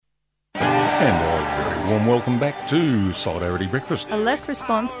And a very warm welcome back to Solidarity Breakfast. A left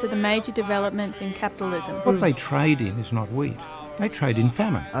response to the major developments in capitalism. What they trade in is not wheat. They trade in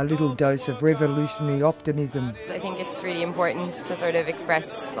famine. A little dose of revolutionary optimism. I think it's really important to sort of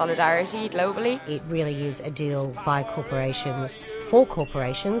express solidarity globally. It really is a deal by corporations, for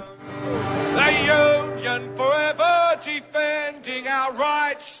corporations. The Union forever defending our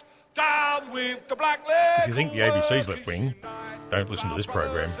rights. Down with the black leg. If you think the ABC's left wing, don't listen to this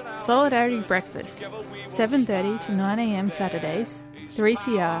program. Solidarity Breakfast, 7:30 to 9am Saturdays,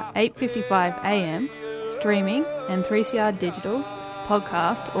 3CR 8:55am, streaming and 3CR digital,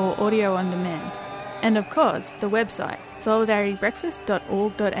 podcast or audio on demand. And of course, the website,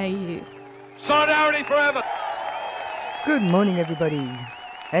 solidaritybreakfast.org.au. Solidarity forever. Good morning, everybody.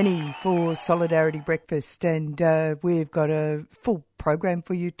 Annie for Solidarity Breakfast, and we've got a full program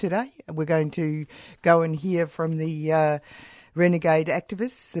for you today. We're going to go and hear from the renegade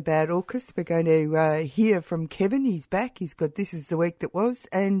activists about AUKUS. We're going to hear from Kevin. He's back. He's got This Is the Week That Was,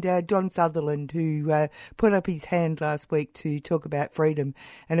 and Don Sutherland, who put up his hand last week to talk about freedom.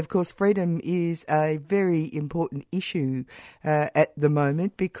 And of course, freedom is a very important issue at the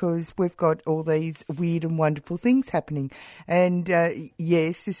moment, because we've got all these weird and wonderful things happening. And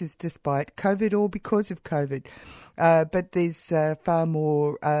yes, this is despite COVID or because of COVID. But there's far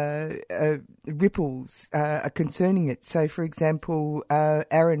more ripples concerning it. So, for example,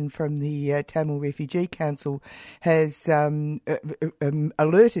 Aaron from the Tamil Refugee Council has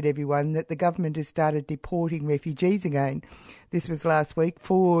alerted everyone that the government has started deporting refugees again. This was last week.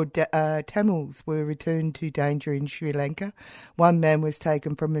 4 Tamils were returned to danger in Sri Lanka. One man was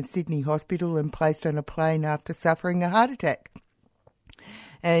taken from a Sydney hospital and placed on a plane after suffering a heart attack.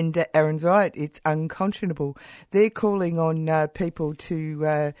 And Aaron's right, it's unconscionable. They're calling on people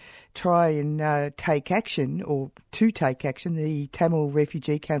to try and take action, or to take action. The Tamil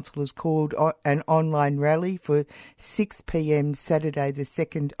Refugee Council has called an online rally for 6 p.m. Saturday the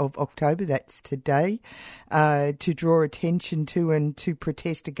 2nd of October, that's today, to draw attention to and to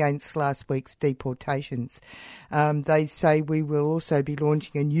protest against last week's deportations. They say we will also be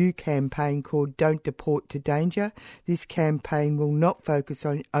launching a new campaign called Don't Deport to Danger. This campaign will not focus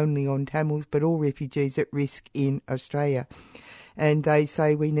only on Tamils, but all refugees at risk in Australia. And they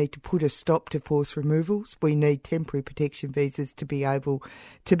say we need to put a stop to forced removals. We need temporary protection visas to be able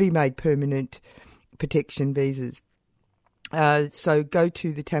to be made permanent protection visas. So go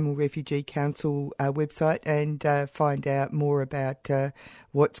to the Tamil Refugee Council website and find out more about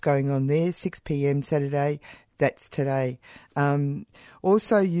what's going on there. 6 p.m. Saturday, that's today.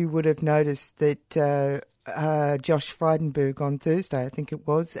 Also, you would have noticed that Josh Frydenberg on Thursday, I think it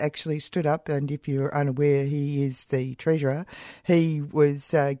was, actually stood up, and if you're unaware, he is the Treasurer. He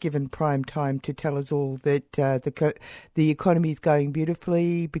was given prime time to tell us all that the economy is going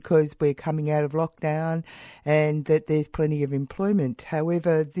beautifully because we're coming out of lockdown and that there's plenty of employment.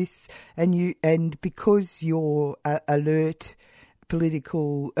 However, because you're alert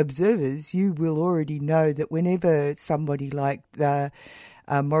political observers, you will already know that whenever somebody like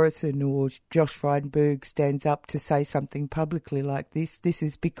Morrison or Josh Frydenberg stands up to say something publicly like this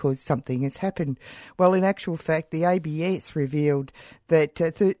is because something has happened. Well, in actual fact, the ABS revealed that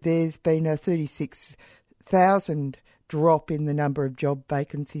there's been a 36,000 drop in the number of job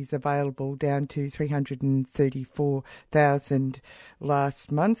vacancies available, down to 334,000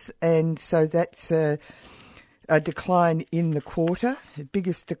 last month. And so that's a decline in the quarter, the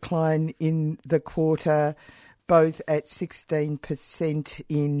biggest decline in the quarter, both at 16%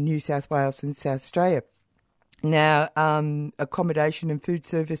 in New South Wales and South Australia. Now, accommodation and food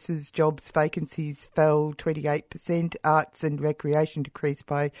services jobs vacancies fell 28%, arts and recreation decreased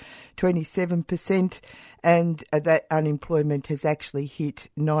by 27%, and that unemployment has actually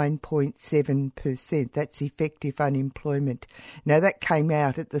hit 9.7%. That's effective unemployment. Now, that came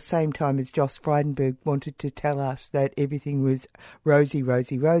out at the same time as Josh Frydenberg wanted to tell us that everything was rosy,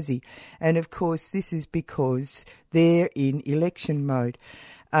 rosy, rosy. And, of course, this is because they're in election mode.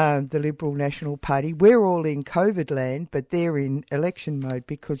 The Liberal National Party. We're all in COVID land, but they're in election mode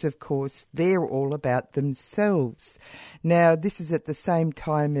because, of course, they're all about themselves. Now, this is at the same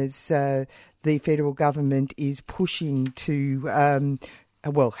time as the federal government is pushing to,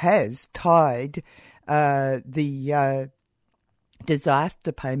 has tied the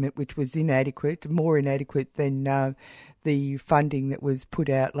disaster payment, which was inadequate, more inadequate than the funding that was put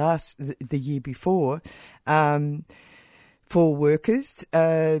out the year before, for workers,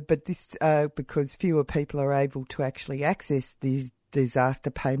 but this because fewer people are able to actually access these disaster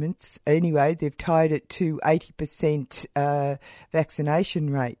payments. Anyway, they've tied it to 80%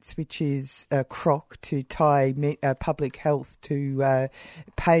 vaccination rates, which is a crock to tie public health to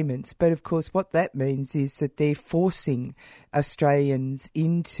payments. But of course, what that means is that they're forcing Australians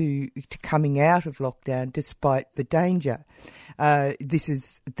into coming out of lockdown despite the danger. This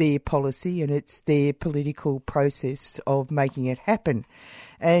is their policy and it's their political process of making it happen.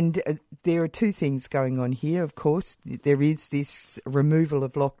 And there are two things going on here, of course. There is this removal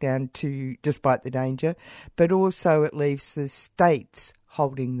of lockdown despite the danger, but also it leaves the states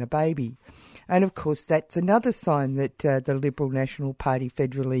holding the baby. And of course, that's another sign that the Liberal National Party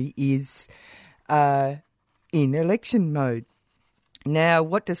federally is in election mode. Now,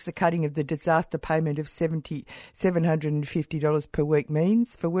 what does the cutting of the disaster payment of $750 per week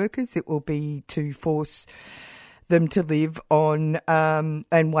means for workers? It will be to force them to live on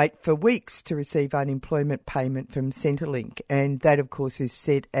and wait for weeks to receive unemployment payment from Centrelink. And that, of course, is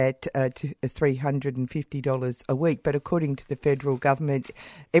set at $350 a week. But according to the federal government,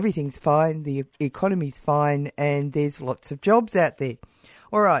 everything's fine, the economy's fine, and there's lots of jobs out there.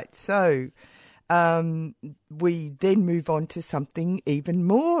 All right, so we then move on to something even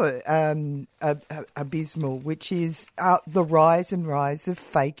more abysmal, which is the rise of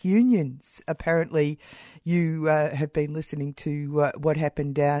fake unions. Apparently, you have been listening to what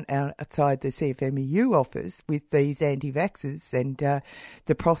happened down outside the CFMEU office with these anti-vaxxers and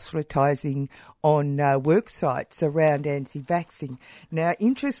the proselytising on work sites around anti-vaxxing. Now,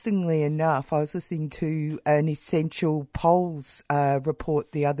 interestingly enough, I was listening to an Essential Polls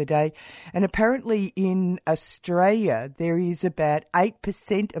report the other day, and apparently in Australia there is about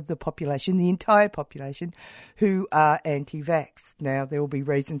 8% of the population, the entire population, who are anti-vax. Now, there will be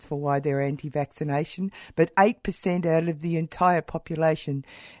reasons for why they're anti-vaccination, but 8% out of the entire population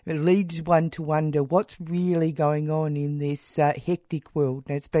leads one to wonder what's really going on in this hectic world.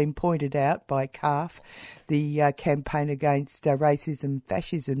 Now, it's been pointed out by CARF, the campaign against racism and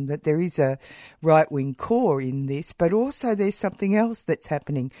fascism, that there is a right-wing core in this, but also there's something else that's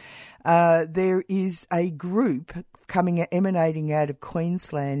happening. There is a group emanating out of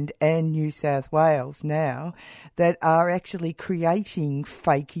Queensland and New South Wales now that are actually creating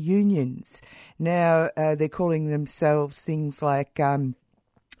fake unions. Now, they're calling themselves things like,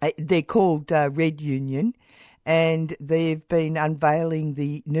 they're called Red Union, and they've been unveiling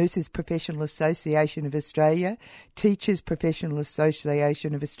the Nurses Professional Association of Australia, Teachers Professional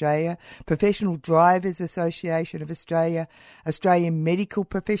Association of Australia, Professional Drivers Association of Australia, Australian Medical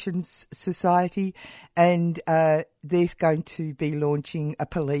Professions Society, and they're going to be launching a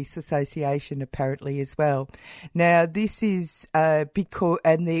police association apparently as well. Now, this is because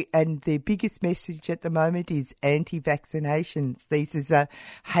their biggest message at the moment is anti-vaccinations. This is a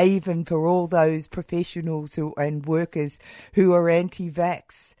haven for all those professionals and workers who are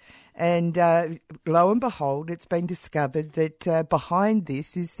anti-vax. And lo and behold, it's been discovered that behind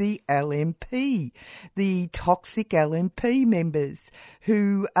this is the LNP, the toxic LNP members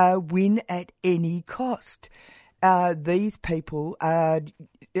who win at any cost. These people are,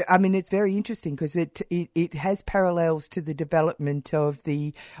 it's very interesting because it has parallels to the development of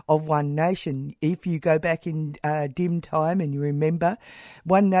One Nation. If you go back in dim time and you remember,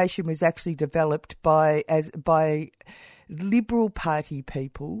 One Nation was actually developed by Liberal Party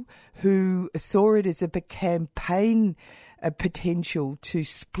people who saw it as a campaign potential to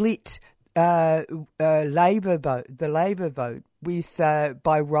split the Labor vote with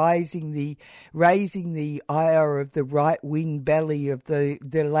by raising the ire of the right wing belly of the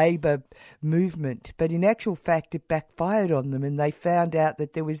Labor movement. But in actual fact, it backfired on them, and they found out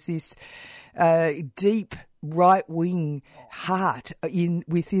that there was this deep right-wing heart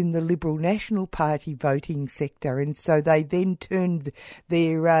within the Liberal National Party voting sector, and so they then turned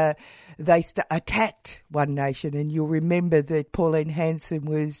attacked One Nation. And you'll remember that Pauline Hanson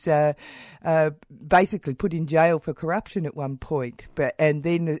was basically put in jail for corruption at one point, and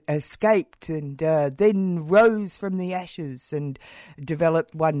then escaped and then rose from the ashes and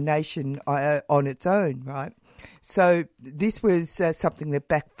developed One Nation on its own, right? So this was something that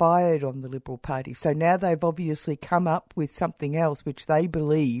backfired on the Liberal Party. So now they've obviously come up with something else which they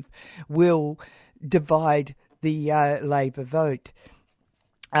believe will divide the Labor vote.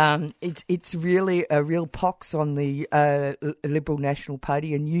 It's really a real pox on the Liberal National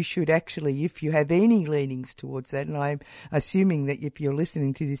Party, and you should actually, if you have any leanings towards that, and I'm assuming that if you're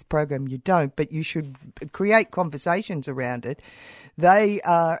listening to this program you don't, but you should create conversations around it. They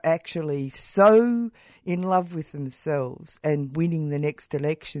are actually so in love with themselves and winning the next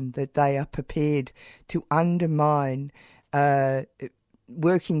election that they are prepared to undermine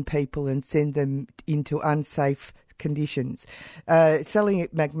working people and send them into unsafe conditions. Sally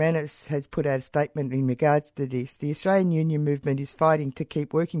McManus has put out a statement in regards to this. The Australian Union movement is fighting to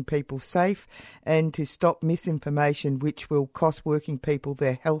keep working people safe and to stop misinformation which will cost working people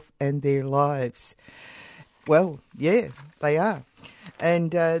their health and their lives. Well, yeah, they are. And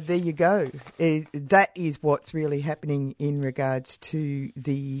there you go. That is what's really happening in regards to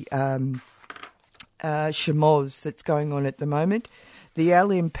the schmoz that's going on at the moment. The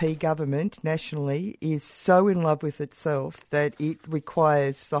LNP government nationally is so in love with itself that it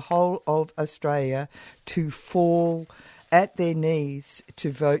requires the whole of Australia to fall at their knees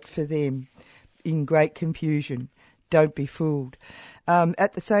to vote for them in great confusion. Don't be fooled.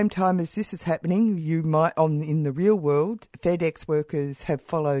 At the same time as this is happening, in the real world, FedEx workers have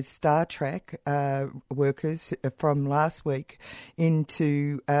followed Star Trek workers from last week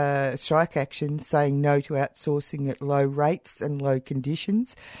into strike action, saying no to outsourcing at low rates and low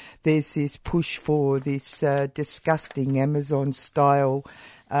conditions. There's this push for this disgusting Amazon-style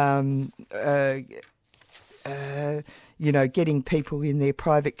getting people in their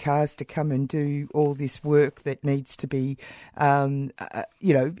private cars to come and do all this work that needs to be,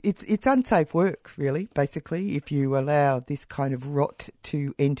 it's unsafe work, really, basically, if you allow this kind of rot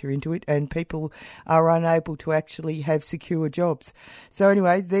to enter into it, and people are unable to actually have secure jobs. So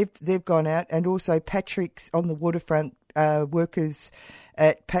anyway, they've gone out, and also Patrick's on the waterfront, workers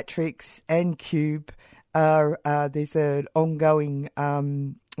at Patrick's and Cube there's an ongoing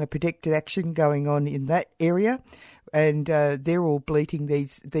protected action going on in that area, and they're all bleating,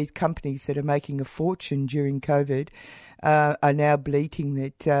 these companies that are making a fortune during COVID are now bleating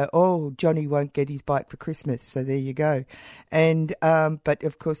that, Johnny won't get his bike for Christmas, so there you go. And but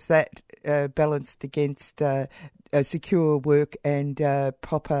of course that balanced against secure work and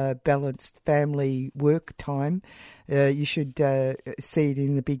proper balanced family work time. You should see it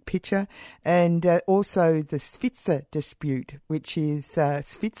in the big picture. And also the Svitzer dispute, which is,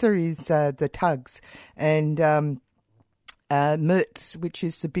 Svitzer is the tugs, and Mertz, which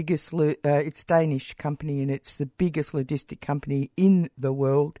is the biggest, it's Danish company and it's the biggest logistic company in the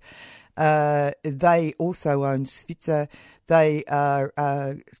world. They also own Svitzer. They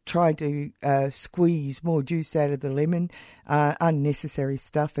are trying to squeeze more juice out of the lemon, unnecessary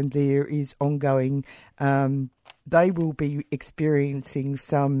stuff, and there is ongoing. They will be experiencing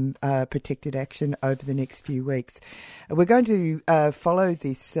some protected action over the next few weeks. We're going to follow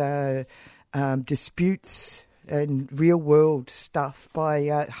this disputes and real-world stuff by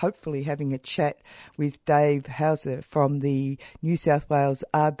hopefully having a chat with Dave Hauser from the New South Wales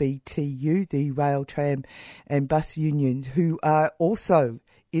RBTU, the Rail, Tram and Bus Unions, who are also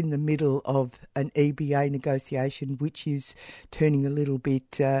in the middle of an EBA negotiation, which is turning a little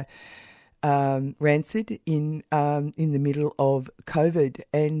bit rancid in the middle of COVID.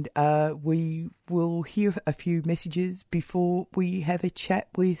 And we will hear a few messages before we have a chat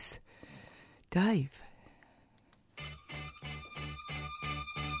with Dave.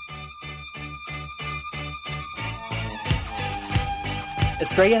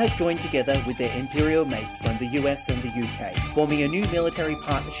 Australia has joined together with their imperial mates from the US and the UK, forming a new military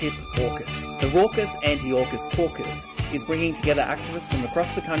partnership, AUKUS. The Raucous Anti-AUKUS Caucus is bringing together activists from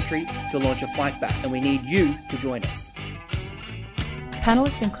across the country to launch a fight back, and we need you to join us.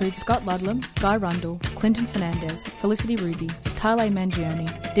 Panellists include Scott Ludlam, Guy Rundle, Clinton Fernandez, Felicity Ruby, Tale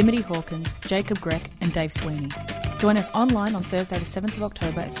Mangione, Dimity Hawkins, Jacob Grech and Dave Sweeney. Join us online on Thursday the 7th of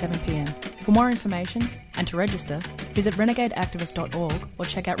October at 7pm. For more information and to register, visit renegadeactivist.org or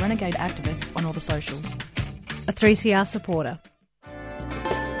check out Renegade Activist on all the socials. A 3CR supporter.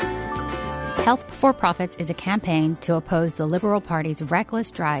 Health Before Profits is a campaign to oppose the Liberal Party's reckless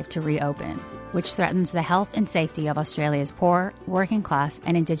drive to reopen, which threatens the health and safety of Australia's poor, working class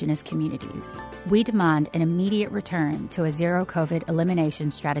and Indigenous communities. We demand an immediate return to a zero COVID elimination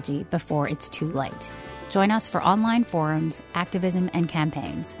strategy before it's too late. Join us for online forums, activism and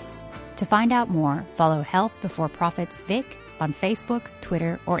campaigns. To find out more, follow Health Before Profits Vic on Facebook,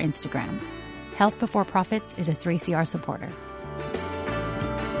 Twitter or Instagram. Health Before Profits is a 3CR supporter.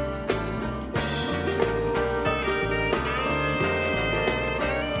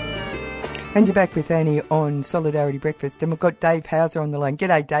 And you're back with Annie on Solidarity Breakfast, and we've got Dave Hauser on the line.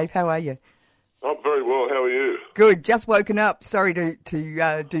 G'day, Dave. How are you? I'm very well. How are you? Good. Just woken up. Sorry to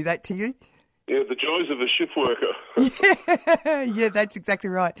do that to you. Yeah, the joys of a shift worker. Yeah, that's exactly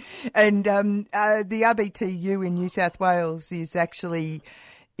right. And the RBTU in New South Wales is actually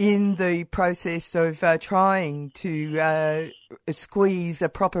in the process of trying to squeeze a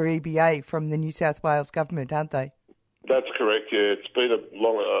proper EBA from the New South Wales government, aren't they? That's correct, yeah. It's been a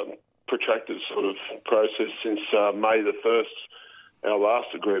long, protracted sort of process since May the 1st our last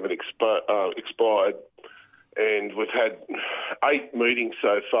agreement expired, and we've had 8 meetings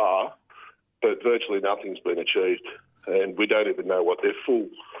so far, but virtually nothing's been achieved, and we don't even know what their full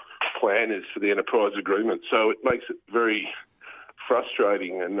plan is for the enterprise agreement. So it makes it very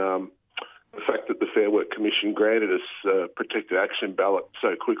frustrating, and the fact that the Fair Work Commission granted us a protected action ballot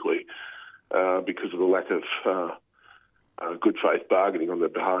so quickly because of the lack of good faith bargaining on the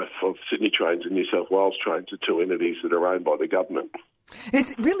behalf of Sydney Trains and New South Wales Trains, the 2 entities that are owned by the government.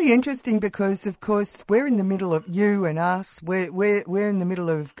 It's really interesting because, of course, we're in the middle of, you and us, we're in the middle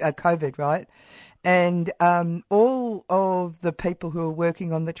of COVID, right? And all of the people who are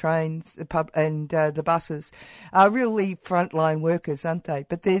working on the trains and the buses are really frontline workers, aren't they?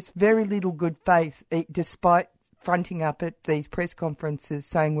 But there's very little good faith, despite fronting up at these press conferences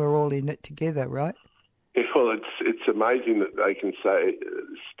saying we're all in it together, right? Yeah, well, it's amazing that they can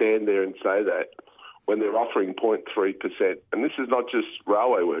stand there and say that when they're offering 0.3%. And this is not just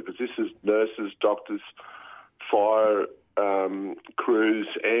railway workers, this is nurses, doctors, fire crews,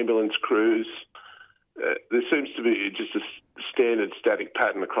 ambulance crews. There seems to be just a standard static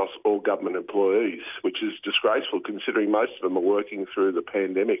pattern across all government employees, which is disgraceful considering most of them are working through the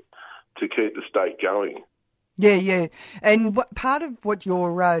pandemic to keep the state going. Yeah. And part of what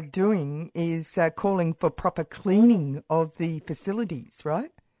you're doing is calling for proper cleaning of the facilities,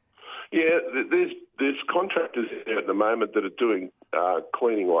 right? Yeah, there's contractors there at the moment that are doing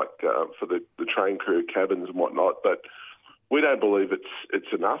cleaning, like for the train crew cabins and whatnot, but we don't believe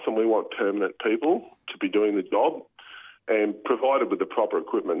it's enough, and we want permanent people to be doing the job and provided with the proper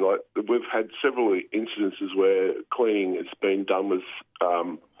equipment. Like, we've had several incidences where cleaning has been done with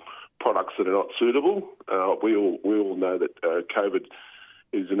products that are not suitable. We all know that COVID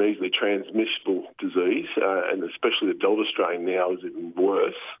is an easily transmissible disease, and especially the Delta strain now is even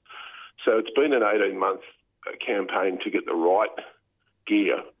worse. So it's been an 18-month campaign to get the right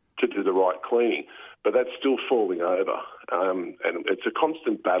gear to do the right cleaning, but that's still falling over. And it's a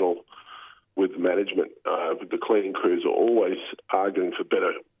constant battle with management. The cleaning crews are always arguing for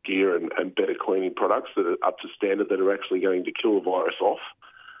better gear and better cleaning products that are up to standard, that are actually going to kill the virus off.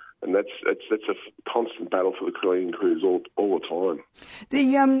 And that's a constant battle for the cleaning crews all the time.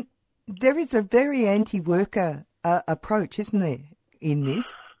 There is a very anti-worker approach, isn't there, in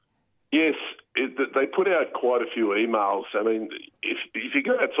this? Yes, they put out quite a few emails. I mean, if you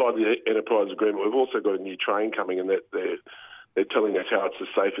go outside the enterprise agreement, we've also got a new train coming, and they're telling us how it's the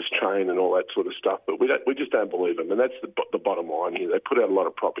safest train and all that sort of stuff. But we just don't believe them, and that's the bottom line here. They put out a lot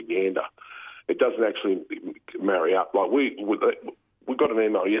of propaganda. It doesn't actually marry up. Like we got an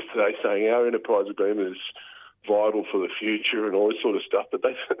email yesterday saying our enterprise agreement is vital for the future and all this sort of stuff, but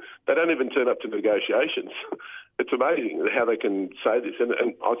they don't even turn up to negotiations. It's amazing how they can say this. And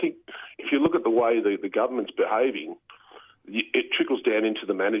I think if you look at the way the government's behaving, it trickles down into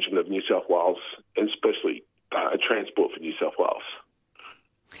the management of New South Wales, and especially Transport for New South Wales.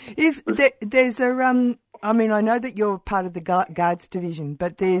 I mean, I know that you're part of the Guards Division,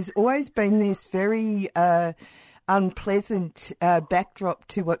 but there's always been this very unpleasant backdrop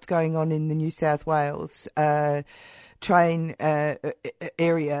to what's going on in the New South Wales train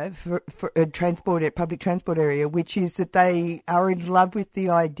area, for public transport area, which is that they are in love with the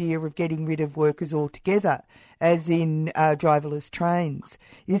idea of getting rid of workers altogether, as in driverless trains.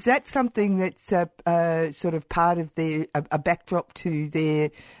 Is that something that's sort of part of a backdrop to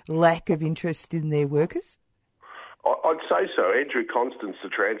their lack of interest in their workers? I'd say so. Andrew Constance, the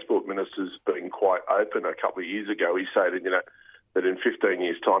Transport Minister, has been quite open. A couple of years ago, he said that in 15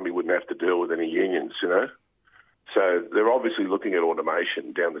 years' time he wouldn't have to deal with any unions, So they're obviously looking at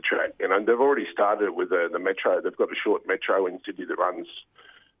automation down the track. And they've already started with the metro. They've got a short metro in Sydney that runs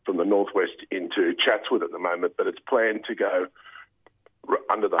from the northwest into Chatswood at the moment, but it's planned to go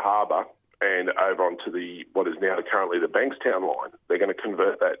under the harbour and over onto what is now currently the Bankstown line. They're going to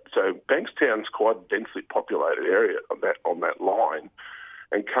convert that. So Bankstown's quite a densely populated area on that line,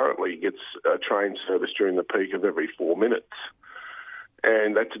 and currently gets a train service during the peak of every 4 minutes.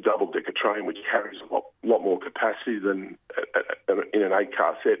 And that's a double-decker train which carries a lot more capacity than in an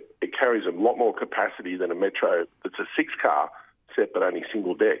 8-car set. It carries a lot more capacity than a metro that's a 6-car set but only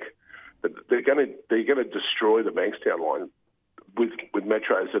single deck. But they're going to destroy the Bankstown line with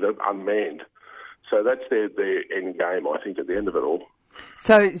metros that are unmanned. So that's their end game, I think, at the end of it all.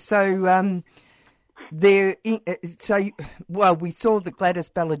 We saw the Gladys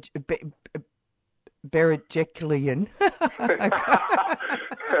Berejiklian.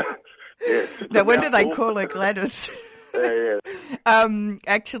 Yes, No wonder they call her Gladys. Yeah.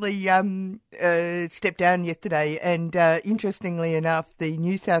 actually stepped down yesterday, and interestingly enough, the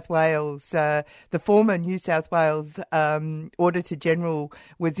New South Wales, the former New South Wales Auditor General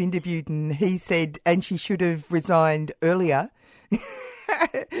was interviewed, and he said, and she should have resigned earlier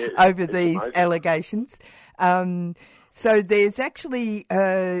over these allegations. So there's actually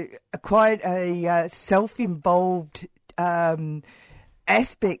quite a self-involved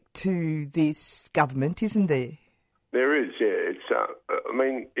aspect to this government, isn't there? There is, yeah. It's, I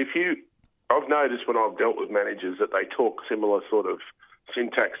mean, I've noticed when I've dealt with managers that they talk similar sort of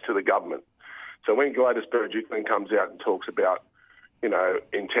syntax to the government. So when Gladys Berejiklian comes out and talks about,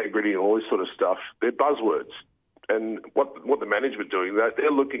 integrity and all this sort of stuff, they're buzzwords. And what the management are doing,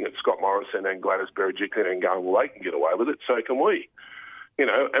 they're looking at Scott Morrison and Gladys Berejiklian and going, well, they can get away with it, so can we.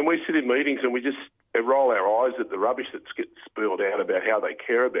 And we sit in meetings and we just roll our eyes at the rubbish that gets spilled out about how they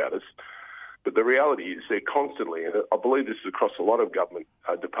care about us. But the reality is they're constantly, and I believe this is across a lot of government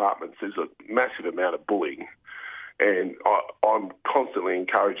departments, there's a massive amount of bullying. And I'm constantly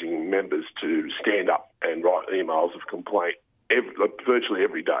encouraging members to stand up and write emails of complaint virtually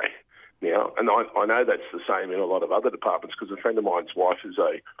every day now. And I know that's the same in a lot of other departments, because a friend of mine's wife is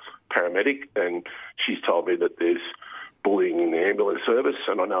a paramedic, and she's told me that there's bullying in the ambulance service,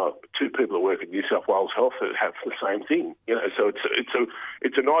 and I know 2 people who work at New South Wales Health that have the same thing. So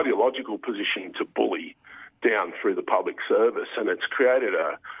it's an ideological position to bully down through the public service, and it's created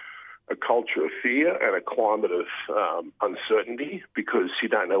a culture of fear and a climate of uncertainty, because you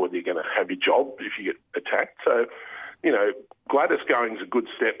don't know whether you're going to have your job if you get attacked. So, Gladys going is a good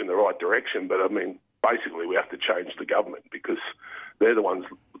step in the right direction, but I mean, basically we have to change the government, because they're the ones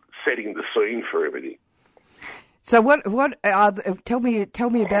setting the scene for everything. So tell me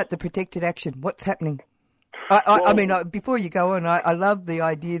about the protected action. What's happening? I mean, before you go on, I love the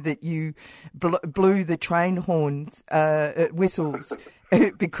idea that you blew the train horns, whistles,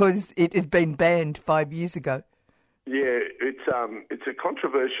 because it had been banned 5 years ago. Yeah, it's a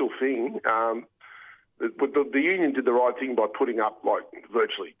controversial thing. The union did the right thing by putting up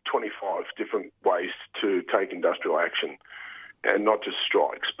virtually 25 different ways to take industrial action, and not just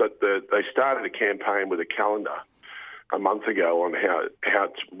strikes. But they started a campaign with a calendar a month ago on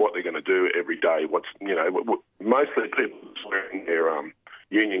what they're going to do every day. Mostly people are wearing their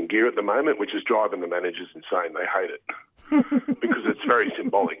union gear at the moment, which is driving the managers insane. They hate it because it's very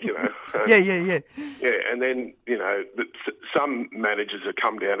symbolic, Yeah. Yeah, and then, some managers have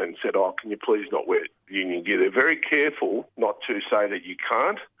come down and said, can you please not wear union gear? They're very careful not to say that you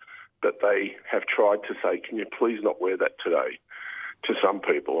can't, but they have tried to say, can you please not wear that today, to some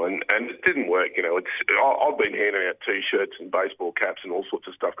people, and it didn't work. I've been handing out T-shirts and baseball caps and all sorts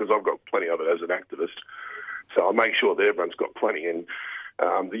of stuff, because I've got plenty of it as an activist. So I make sure that everyone's got plenty, and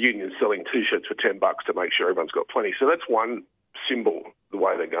the union's selling T-shirts for $10 to make sure everyone's got plenty. So that's one symbol, the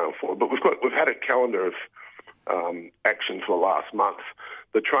way they're going forward. But we've had a calendar of action for the last month.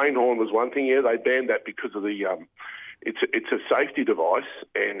 The train horn was one thing. Yeah, they banned that because of the it's a safety device,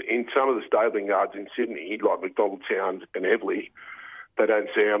 and in some of the stabling yards in Sydney, like McDonaldtown and Eveleigh, they don't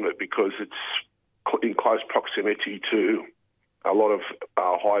sound it because it's in close proximity to a lot of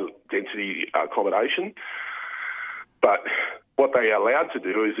high-density accommodation. But what they are allowed to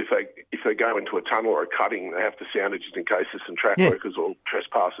do is if they go into a tunnel or a cutting, they have to sound it just in case there's some track workers or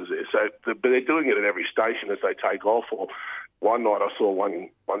trespassers there. So, but they're doing it at every station as they take off. Or one night I saw one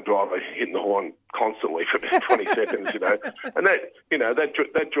driver hitting the horn constantly for about 20 seconds, and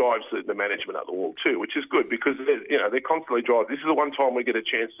that drives the management up the wall too, which is good, because they're constantly driving. This is the one time we get a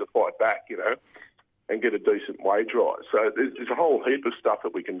chance to fight back, and get a decent wage rise. So there's a whole heap of stuff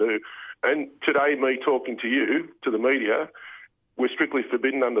that we can do. And today, me talking to you, to the media, we're strictly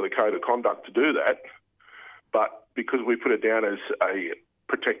forbidden under the Code of Conduct to do that, but because we put it down as a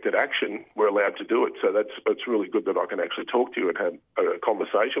protected action, we're allowed to do it. So that's really good that I can actually talk to you and have a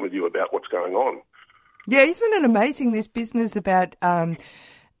conversation with you about what's going on. Yeah, isn't it amazing, this business about,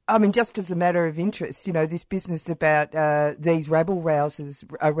 just as a matter of interest, this business about these rabble-rousers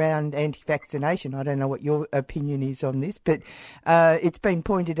around anti-vaccination. I don't know what your opinion is on this, but it's been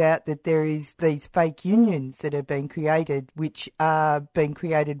pointed out that there is these fake unions that have been created, which are being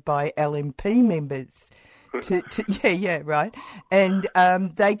created by LNP members. Right. And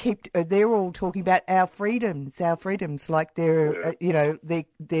they're all talking about our freedoms, like they're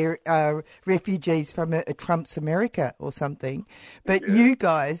refugees from a Trump's America or something. But you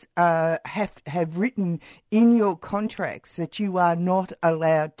guys have written in your contracts that you are not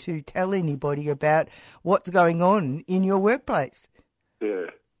allowed to tell anybody about what's going on in your workplace. Yeah,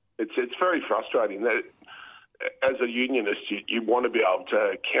 it's very frustrating. as a unionist, you want to be able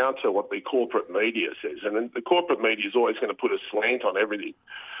to counter what the corporate media says. And then the corporate media is always going to put a slant on everything.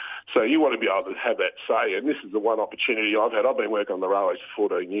 So you want to be able to have that say. And this is the one opportunity I've had. I've been working on the railways for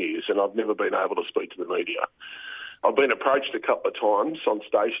 14 years, and I've never been able to speak to the media. I've been approached a couple of times on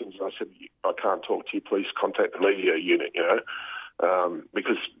stations, and I said, I can't talk to you. Please contact the media unit,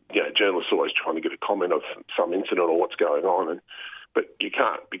 because journalists are always trying to get a comment of some incident or what's going on. But you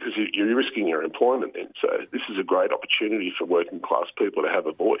can't, because you're risking your employment then. So this is a great opportunity for working class people to have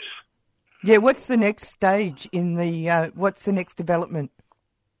a voice. Yeah, what's the next stage in the, what's the next development?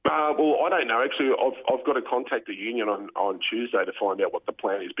 Well, I don't know. Actually, I've got to contact the union on Tuesday to find out what the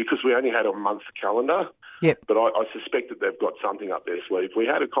plan is, because we only had a month calendar. Yep. But I suspect that they've got something up their sleeve.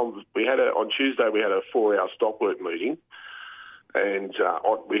 On Tuesday we had a 4-hour stop work meeting, and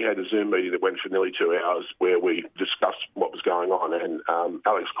we had a Zoom meeting that went for nearly 2 hours where we discussed what was going on. And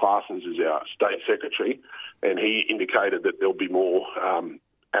Alex Clarsons is our state secretary, and he indicated that there'll be more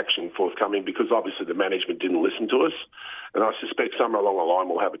action forthcoming, because obviously the management didn't listen to us. And I suspect somewhere along the line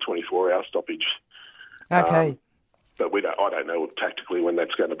we'll have a 24-hour stoppage. Okay. But I don't know tactically when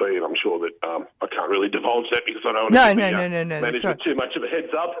that's going to be, and I'm sure that I can't really divulge that because I don't want to give management right. too much of a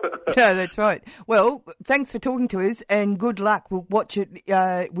heads up. No, that's right. Well, thanks for talking to us, and good luck. We'll watch it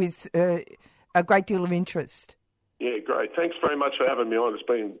with a great deal of interest. Yeah, great. Thanks very much for having me on. It's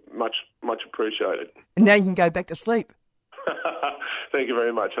been much appreciated. And now you can go back to sleep. Thank you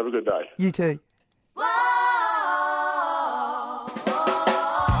very much. Have a good day. You too.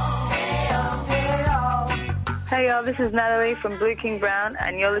 Hey y'all, this is Natalie from Blue King Brown,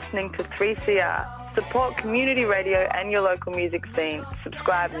 and you're listening to 3CR. Support community radio and your local music scene.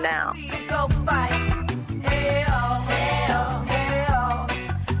 Subscribe now.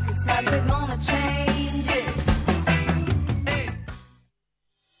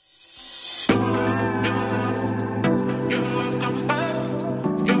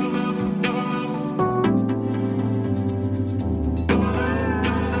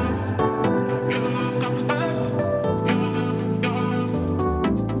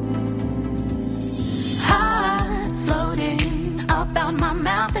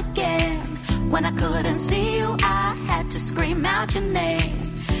 When I couldn't see you, I had to scream out your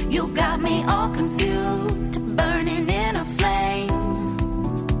name. You got me all confused, burning in a flame.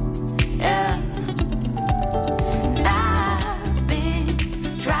 Yeah. I've been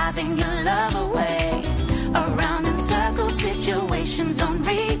driving your love away, around in circles, situations on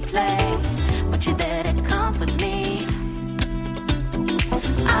replay. But you're there to comfort me.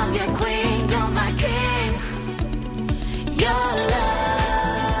 I'm your queen, you're my king. Your love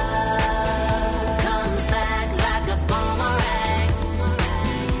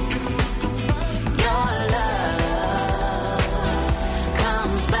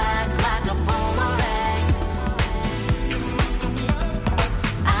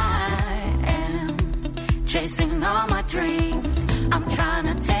chasing all my dreams. I'm trying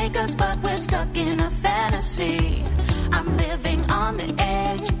to take us, but we're stuck in a fantasy. I'm living on the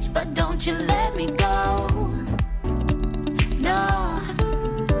edge, but don't you let me go. No,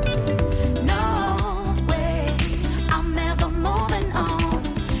 no way. I'm never moving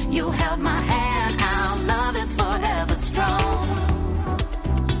on. You held my hand, our love is forever strong.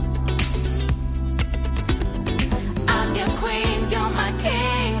 I'm your queen, you're my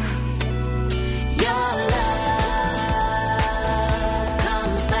king. Your love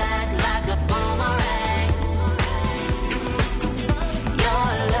comes back like a boomerang. Your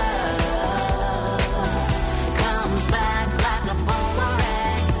love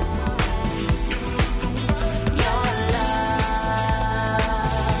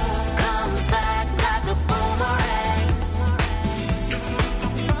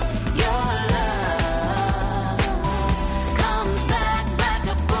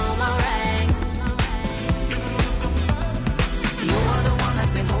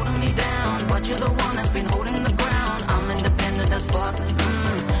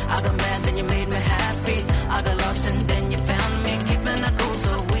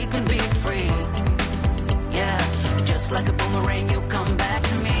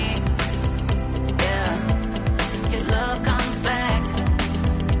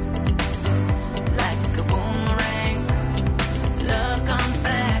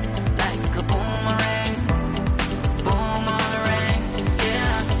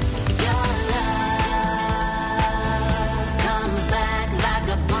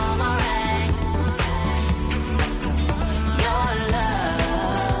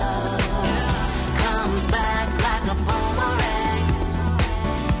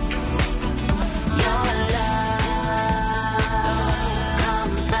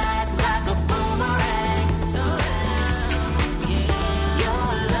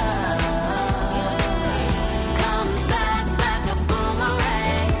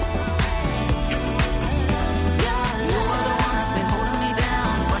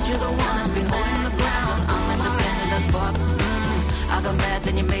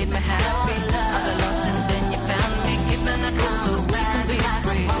you made me happy. I got lost and then you found me, keeping the cool so we can be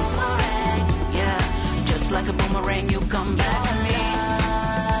free. Yeah, just like a boomerang, you come back to me.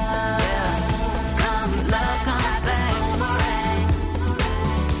 Yeah, comes love comes back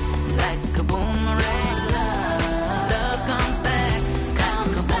like a boomerang. Love comes back,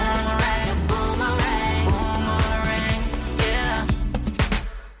 comes back, boomerang, yeah.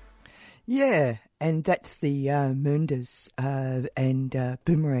 Yeah, and that's the Moonders and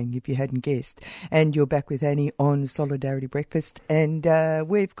Boomerang, if you hadn't guessed. And you're back with Annie on Solidarity Breakfast, and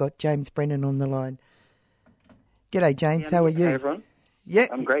we've got James Brennan on the line. G'day, James. How are you? Hey, everyone. Yeah.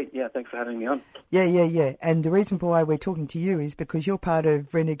 I'm great. Yeah, thanks for having me on. Yeah. And the reason for why we're talking to you is because you're part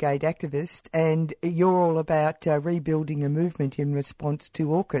of Renegade Activist, and you're all about rebuilding a movement in response to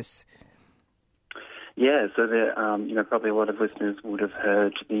AUKUS. Yeah, so there, probably a lot of listeners would have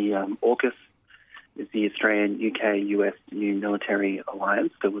heard the AUKUS is the Australian, UK, US new military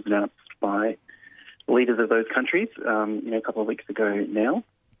alliance that was announced by leaders of those countries, a couple of weeks ago now.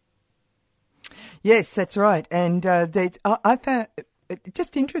 Yes, that's right. And I found,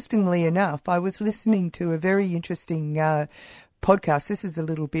 just interestingly enough, I was listening to a very interesting podcast. This is a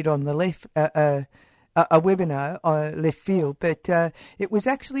little bit on the left, a webinar left field, but it was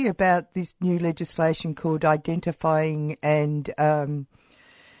actually about this new legislation called Identifying and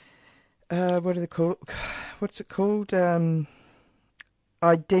what are they called? What's it called?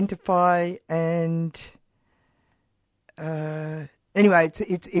 Identify and anyway,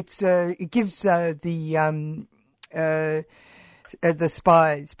 it gives the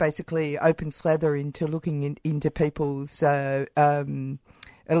spies basically open slather into looking into people's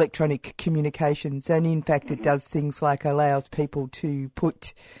electronic communications, and in fact it does things like allows people to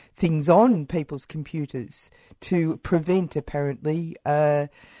put things on people's computers to prevent apparently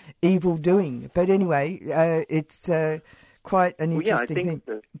evil doing. But anyway, it's quite an interesting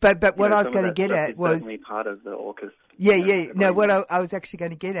thing. But what I was going to get at was certainly part of the AUKUS. Yeah. No, what I was actually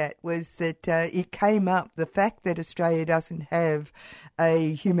going to get at was that it came up, the fact that Australia doesn't have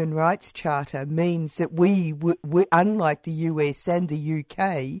a human rights charter means that we unlike the US and the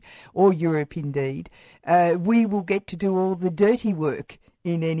UK, or Europe indeed, we will get to do all the dirty work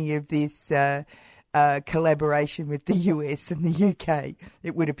in any of this collaboration with the US and the UK,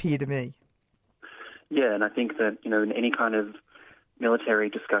 it would appear to me. Yeah, and I think that, in any kind of military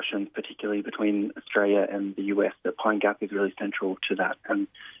discussions, particularly between Australia and the US, that Pine Gap is really central to that. And,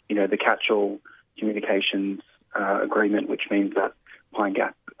 the catch-all communications agreement, which means that Pine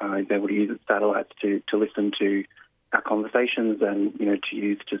Gap is able to use its satellites to listen to our conversations and, to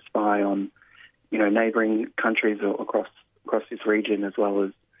use to spy on, neighbouring countries across this region, as well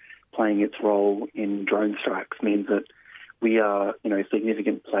as playing its role in drone strikes, means that we are, a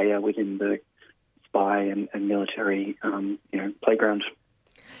significant player within the spy and military, playground.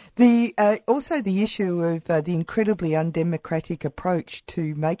 Also the issue of the incredibly undemocratic approach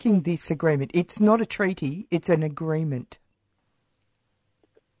to making this agreement. It's not a treaty; it's an agreement.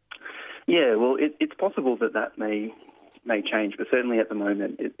 Yeah, well, it's possible that may change, but certainly at the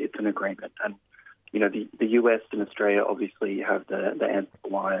moment it's an agreement. And the US and Australia obviously have the ANZUS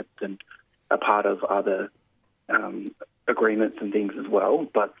alliance and are part of other agreements and things as well,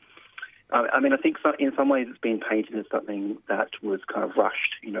 but. I think in some ways it's been painted as something that was kind of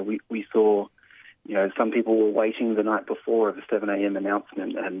rushed. We saw, some people were waiting the night before of a 7 a.m.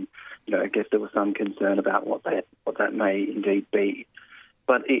 announcement, and I guess there was some concern about what that may indeed be.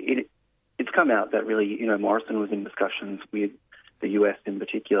 But it's come out that really, Morrison was in discussions with the US in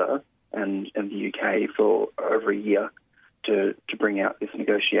particular and the UK for over a year to bring out this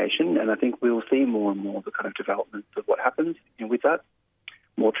negotiation, and I think we will see more and more the kind of developments of what happens with that.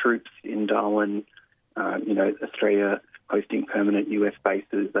 More troops in Darwin, Australia hosting permanent US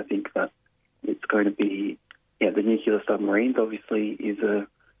bases. I think that it's going to be, the nuclear submarines obviously is a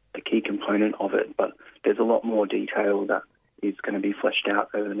key component of it, but there's a lot more detail that is going to be fleshed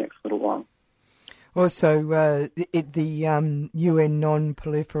out over the next little while. Also, the UN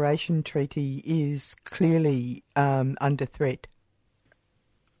Non-Proliferation Treaty is clearly under threat.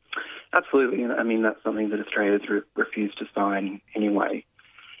 Absolutely. I mean, that's something that Australia has refused to sign anyway.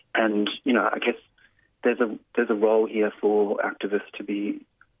 And, I guess there's a role here for activists to be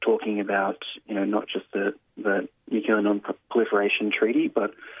talking about, not just the nuclear non-proliferation treaty,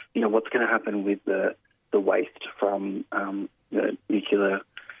 but, what's going to happen with the waste from the nuclear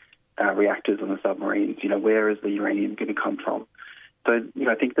reactors on the submarines. Where is the uranium going to come from? So,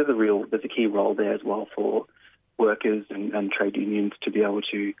 I think there's a key role there as well for workers and trade unions to be able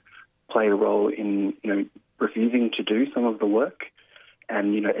to play a role in, refusing to do some of the work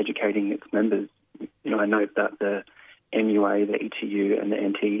and, educating its members. I note that the MUA, the ETU and the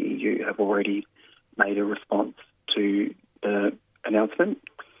NTEU have already made a response to the announcement,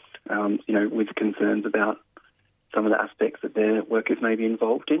 with concerns about some of the aspects that their workers may be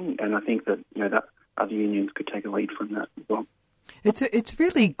involved in, and I think that, that other unions could take a lead from that as well. It's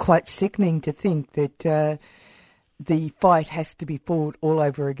really quite sickening to think that the fight has to be fought all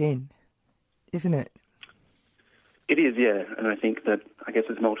over again, isn't it? It is, yeah, and I think that,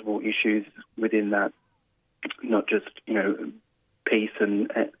 there's multiple issues within that, not just, peace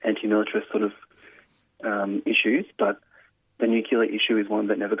and anti-militarist sort of issues, but the nuclear issue is one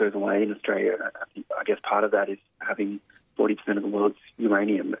that never goes away in Australia. I guess part of that is having 40% of the world's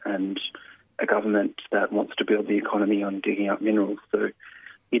uranium and a government that wants to build the economy on digging up minerals. So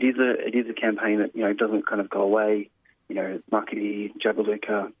it is a campaign that, doesn't kind of go away. Muckaty,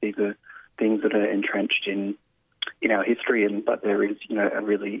 Jabiluka, these are things that are entrenched in our history, but there is, a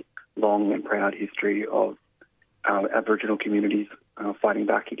really long and proud history of Aboriginal communities fighting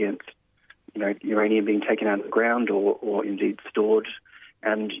back against, uranium being taken out of the ground or indeed stored,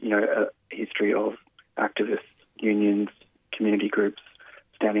 and, a history of activists, unions, community groups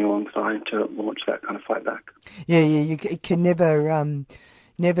standing alongside to launch that kind of fight back. Yeah, you can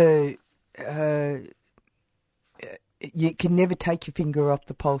you can never take your finger off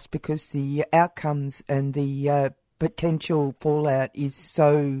the pulse, because the outcomes and the potential fallout is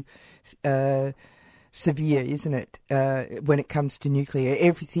so severe, isn't it? When it comes to nuclear,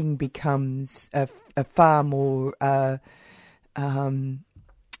 everything becomes a far more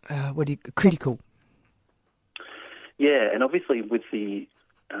critical. Yeah, and obviously with the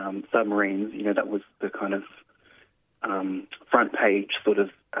submarines, that was the kind of front page sort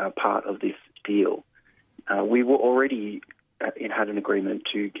of part of this deal. We were already had an agreement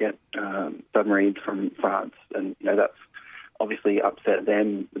to get submarines from France, and that's obviously upset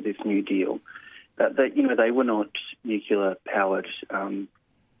them with this new deal. They were not nuclear-powered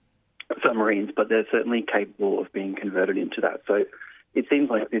submarines, but they're certainly capable of being converted into that. So it seems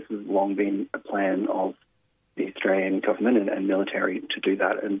like this has long been a plan of the Australian government and military to do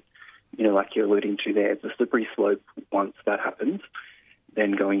that. And, like you're alluding to there, it's a slippery slope once that happens,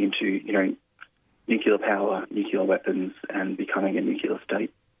 then going into, nuclear power, nuclear weapons, and becoming a nuclear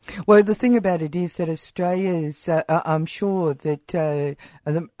state. Well, the thing about it is that Australia's, I'm sure that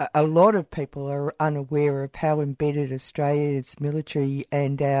a lot of people are unaware of how embedded Australia's military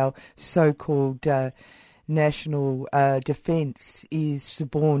and our so-called national defence is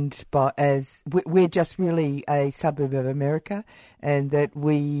suborned by, as we're just really a suburb of America, and that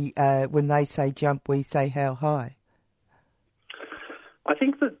we, when they say jump, we say how high. I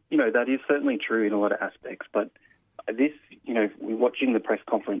think that, that is certainly true in a lot of aspects, but this, we're watching the press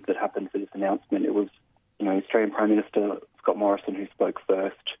conference that happened for this announcement. It was, Australian Prime Minister Scott Morrison who spoke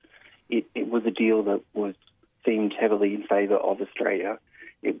first. It was a deal that seemed heavily in favour of Australia.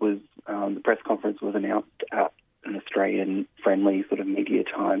 It was, the press conference was announced at an Australian-friendly sort of media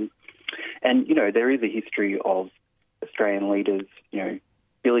time. And, there is a history of Australian leaders,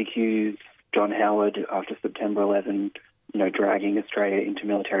 Billy Hughes, John Howard after September 11, dragging Australia into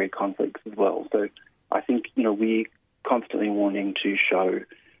military conflicts as well. So I think, we're constantly wanting to show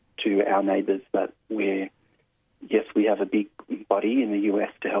to our neighbours that we have a big body in the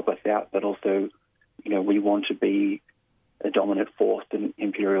US to help us out, but also, we want to be a dominant force and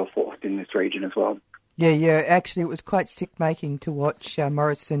imperial force in this region as well. Yeah. Actually, it was quite sick-making to watch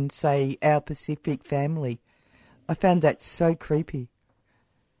Morrison say, our Pacific family. I found that so creepy.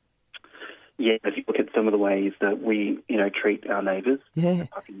 Yeah, if you look at some of the ways that we, treat our neighbours, Papua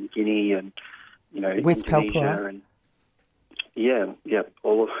New Guinea and, West Indonesia Papua. and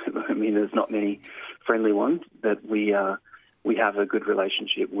all of them. I mean, there's not many friendly ones that we have a good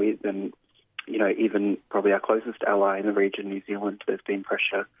relationship with, and even probably our closest ally in the region, New Zealand. There's been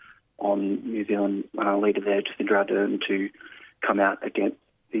pressure on New Zealand leader there, Jacinda Ardern, to come out against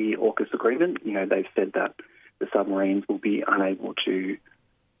the AUKUS agreement. They've said that the submarines will be unable to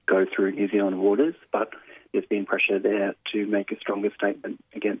go through New Zealand waters, but there's been pressure there to make a stronger statement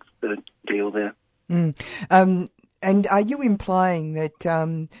against the deal there. And are you implying that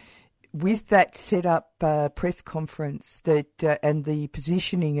with that set-up press conference that and the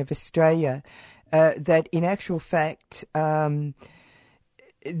positioning of Australia, that in actual fact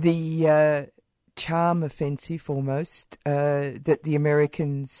the charm offensive almost that the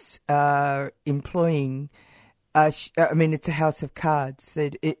Americans are employing, it's a house of cards,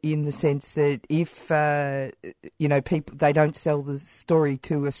 that in the sense that if people, they don't sell the story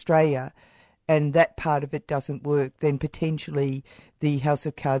to Australia, and that part of it doesn't work, then potentially the house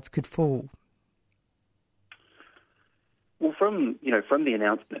of cards could fall. Well, from the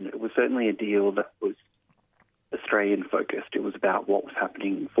announcement, it was certainly a deal that was Australian focused. It was about what was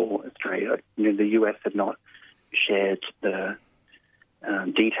happening for Australia. The US had not shared the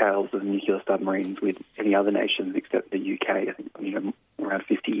details of nuclear submarines with any other nations except the UK, I think, around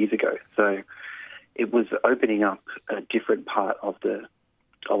 50 years ago. So it was opening up a different part of the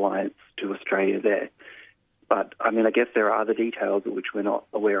alliance to Australia there. But, I guess there are other details which we're not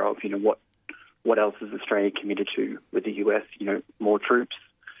aware of. What else is Australia committed to with the US? More troops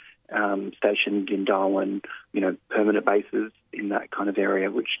stationed in Darwin, permanent bases in that kind of area,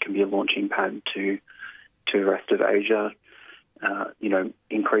 which can be a launching pad to the rest of Asia.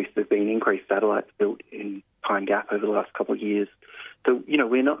 There's been increased satellites built in Pine Gap over the last couple of years. So,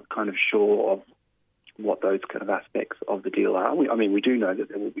 we're not kind of sure of what those kind of aspects of the deal are. We do know that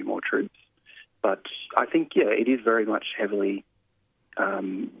there will be more troops. But I think, it is very much heavily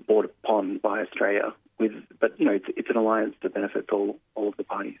brought upon by Australia. But it's an alliance that benefits all of the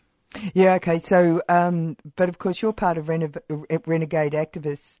parties. Yeah, okay. So, but of course, you're part of Renegade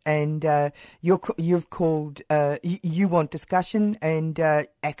Activists, and you've called. You want discussion and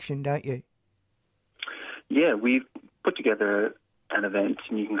action, don't you? Yeah, we've put together an event,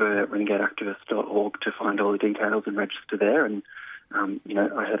 and you can go to renegadeactivist.org to find all the details and register there. And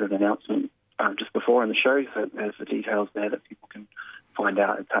I had an announcement just before on the show, so there's the details there that people can find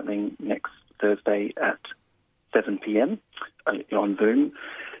out. It's happening next Thursday at 7 p.m. On Zoom.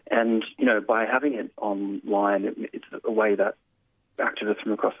 And, by having it online, it's a way that activists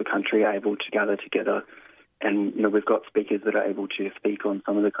from across the country are able to gather together. And, we've got speakers that are able to speak on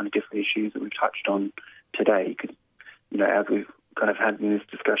some of the kind of different issues that we've touched on today. Because, as we've kind of had in this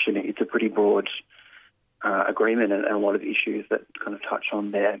discussion, it's a pretty broad agreement and a lot of issues that kind of touch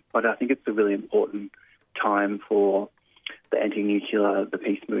on there. But I think it's a really important time for the anti-nuclear, the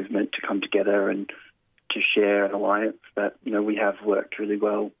peace movement to come together and to share an alliance that, we have worked really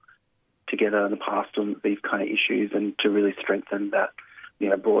well together in the past on these kind of issues, and to really strengthen that,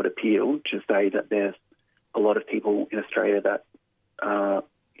 broad appeal, to say that there's a lot of people in Australia that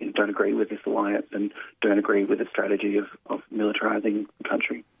don't agree with this alliance and don't agree with the strategy of militarising the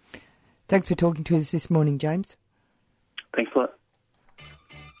country. Thanks for talking to us this morning, James. Thanks a lot.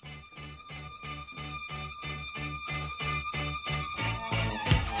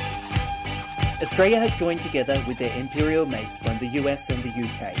 Australia has joined together with their imperial mates from the US and the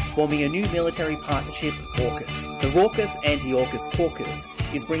UK, forming a new military partnership, AUKUS. The Raucous Anti-AUKUS Caucus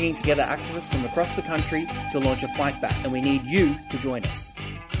is bringing together activists from across the country to launch a fight back, and we need you to join us.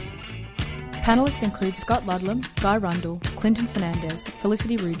 Panellists include Scott Ludlam, Guy Rundle, Clinton Fernandez,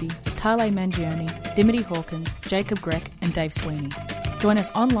 Felicity Ruby, Tale Mangione, Dimity Hawkins, Jacob Grech and Dave Sweeney. Join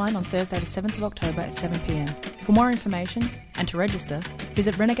us online on Thursday the 7th of October at 7 p.m. For more information and to register,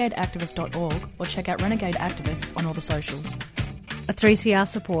 visit renegadeactivist.org or check out Renegade Activists on all the socials. A 3CR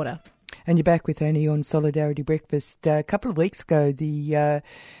supporter. And you're back with Annie on Solidarity Breakfast. A couple of weeks ago, the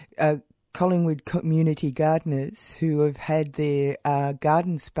Collingwood community gardeners who have had their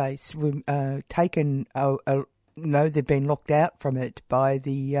garden space taken, they've been locked out from it by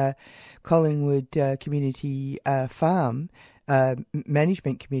the Collingwood Community Farm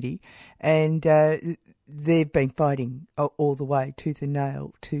Management Committee, and they've been fighting all the way, tooth and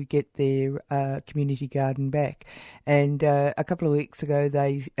nail, to get their community garden back. And a couple of weeks ago,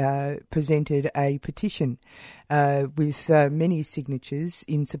 they presented a petition with many signatures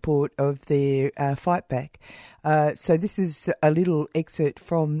in support of their fight back. So this is a little excerpt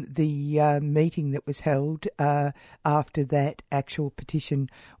from the meeting that was held after that actual petition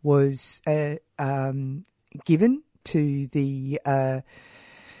was given to the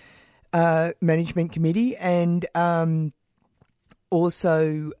management committee, and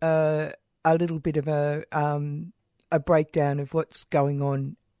also a little bit of a breakdown of what's going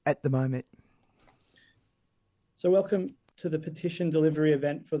on at the moment. So welcome to the petition delivery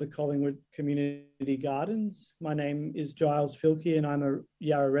event for the Collingwood Community Gardens. My name is Giles Filkey and I'm a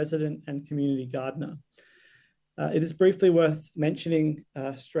Yarra resident and community gardener. It is briefly worth mentioning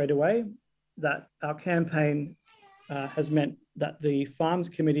straight away that our campaign has meant that the Farms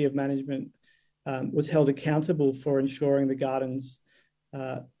Committee of Management was held accountable for ensuring the gardens,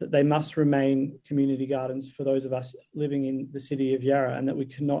 that they must remain community gardens for those of us living in the city of Yarra, and that we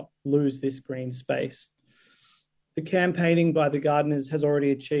cannot lose this green space. The campaigning by the gardeners has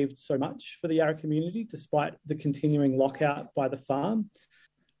already achieved so much for the Yarra community, despite the continuing lockout by the farm.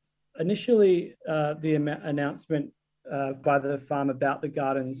 Initially, the announcement by the farm about the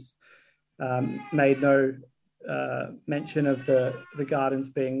gardens made no mention of the gardens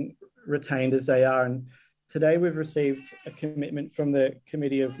being retained as they are. And today we've received a commitment from the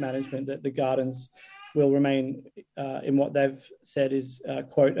Committee of Management that the gardens will remain in what they've said is,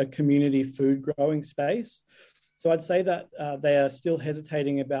 quote, a community food growing space. So I'd say that they are still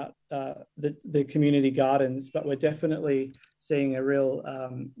hesitating about the community gardens, but we're definitely seeing a real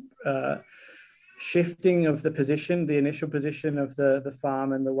shifting of the position, the initial position of the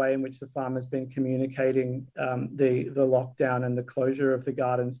farm, and the way in which the farm has been communicating the lockdown and the closure of the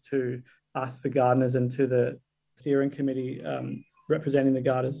gardens to us, the gardeners, and to the steering committee representing the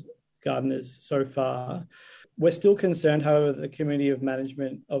gardeners so far. We're still concerned, however, that the committee of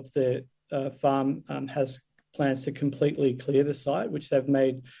management of the farm has plans to completely clear the site, which they've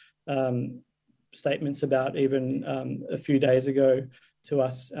made statements about even a few days ago to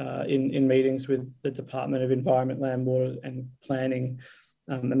us in meetings with the Department of Environment, Land, Water and Planning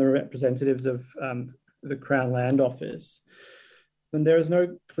and the representatives of the Crown Land Office. And there is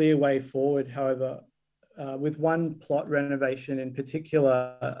no clear way forward, however, with one plot renovation in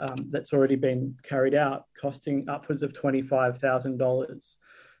particular that's already been carried out, costing upwards of $25,000.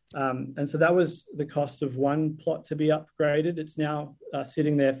 And so that was the cost of one plot to be upgraded. It's now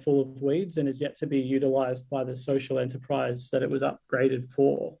sitting there full of weeds and is yet to be utilised by the social enterprise that it was upgraded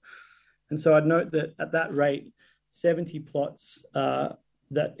for. And so I'd note that at that rate, 70 plots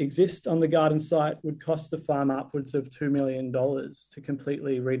that exist on the garden site would cost the farm upwards of $2 million to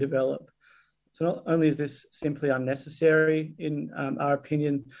completely redevelop. So not only is this simply unnecessary, in our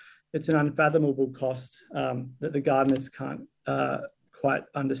opinion, it's an unfathomable cost that the gardeners can't quite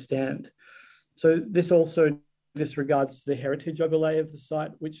understand. So this also disregards the heritage overlay of the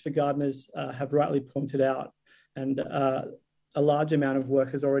site, which the gardeners have rightly pointed out, and a large amount of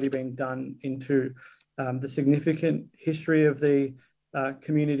work has already been done into the significant history of the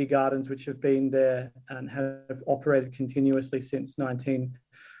community gardens, which have been there and have operated continuously since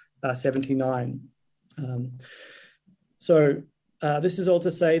 1979. This is all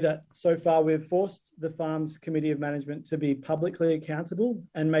to say that so far we've forced the farm's Committee of Management to be publicly accountable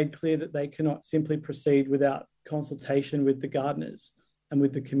and made clear that they cannot simply proceed without consultation with the gardeners and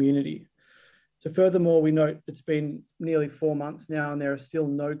with the community. So furthermore, we note it's been nearly 4 months now and there are still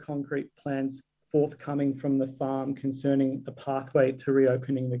no concrete plans forthcoming from the farm concerning a pathway to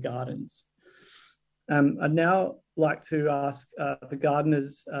reopening the gardens. I'd now like to ask the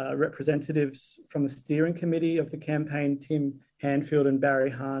gardeners' representatives from the steering committee of the campaign, Tim Handfield and Barry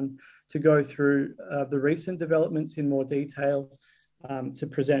Hahn, to go through the recent developments in more detail, to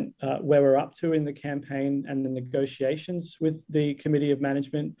present where we're up to in the campaign and the negotiations with the Committee of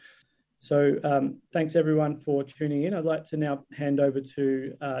Management. So thanks everyone for tuning in. I'd like to now hand over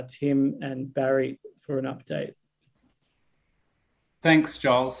to Tim and Barry for an update. Thanks,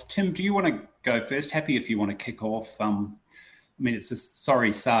 Giles. Tim, do you want to go first? Happy if you want to kick off. I mean, it's a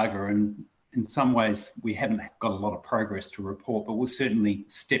sorry saga, and in some ways we haven't got a lot of progress to report, but we'll certainly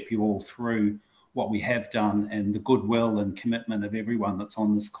step you all through what we have done and the goodwill and commitment of everyone that's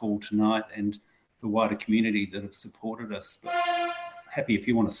on this call tonight and the wider community that have supported us. But happy if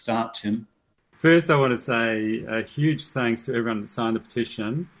you want to start, Tim. First, I want to say a huge thanks to everyone that signed the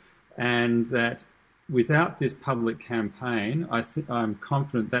petition, and that without this public campaign, I'm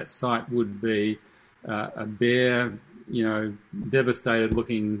confident that site would be a bare,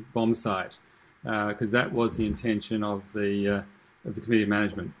 devastated-looking bomb site, because that was the intention of the Committee of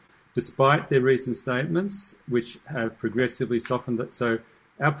Management. Despite their recent statements, which have progressively softened it, so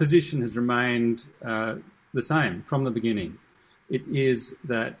our position has remained the same from the beginning. It is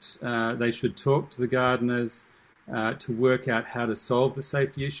that they should talk to the gardeners to work out how to solve the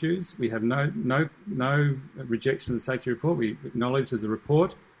safety issues. We have no rejection of the safety report. We acknowledge there's a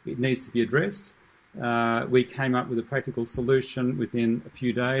report. It needs to be addressed. We came up with a practical solution within a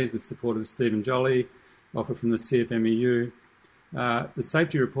few days with support of Stephen Jolly, offered from the CFMEU. The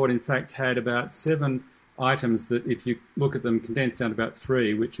safety report, in fact, had about 7 items that, if you look at them, condensed down to about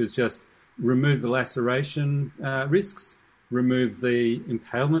 3, which was just remove the laceration risks, remove the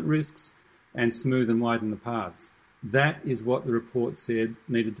impalement risks, and smooth and widen the paths. That is what the report said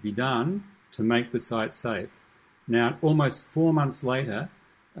needed to be done to make the site safe. Now, almost 4 months later,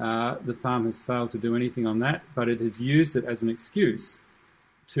 the farm has failed to do anything on that, but it has used it as an excuse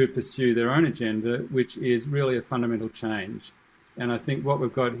to pursue their own agenda, which is really a fundamental change. And I think what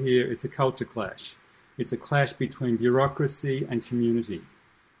we've got here is a culture clash. It's a clash between bureaucracy and community.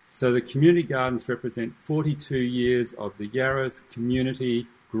 So the community gardens represent 42 years of the Yarra's community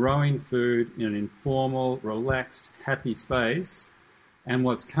growing food in an informal, relaxed, happy space. And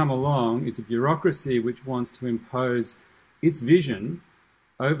what's come along is a bureaucracy which wants to impose its vision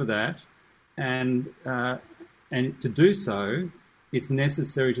over that. And to do so, it's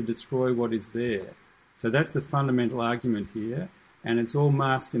necessary to destroy what is there. So that's the fundamental argument here. And it's all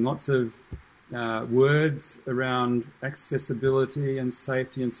masked in lots of words around accessibility and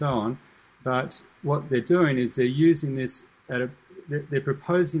safety and so on. But what they're doing is they're using this they're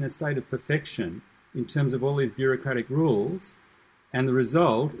proposing a state of perfection in terms of all these bureaucratic rules, and the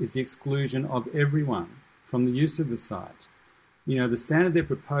result is the exclusion of everyone from the use of the site. The standard they're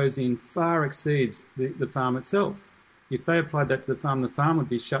proposing far exceeds the farm itself. If they applied that to the farm would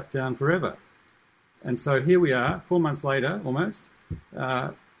be shut down forever. And so here we are, 4 months later, almost,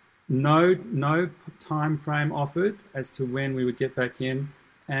 no time frame offered as to when we would get back in,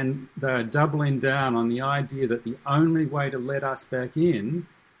 and they're doubling down on the idea that the only way to let us back in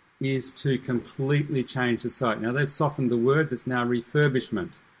is to completely change the site. Now, they've softened the words. It's now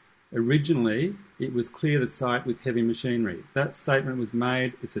refurbishment. Originally, it was clear the site with heavy machinery. That statement was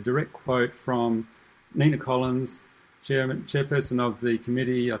made. It's a direct quote from Nina Collins, chairperson of the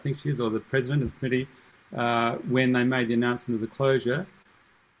committee, I think she is, or the president of the committee, when they made the announcement of the closure.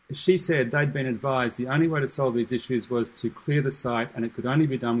 She said they'd been advised the only way to solve these issues was to clear the site, and it could only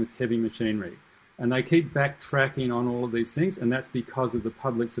be done with heavy machinery. And they keep backtracking on all of these things, and that's because of the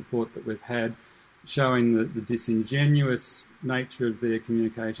public support that we've had, showing the disingenuous nature of their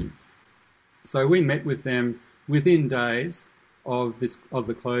communications. So we met with them within days of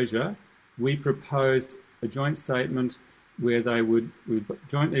the closure. We proposed a joint statement where we would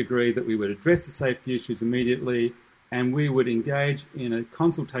jointly agree that we would address the safety issues immediately, and we would engage in a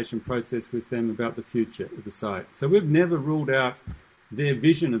consultation process with them about the future of the site. So we've never ruled out their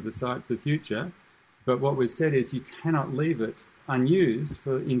vision of the site for the future, but what we've said is you cannot leave it unused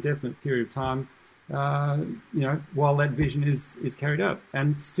for an indefinite period of time, while that vision is carried out.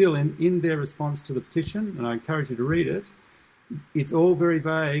 And still, in their response to the petition, and I encourage you to read it, it's all very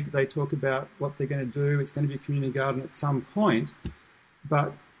vague. They talk about what they're going to do. It's going to be a community garden at some point,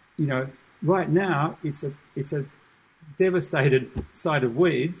 but right now it's a devastated site of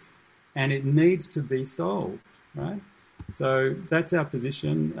weeds, and it needs to be solved. Right. So that's our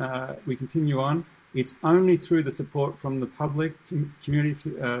position. We continue on. It's only through the support from the public community,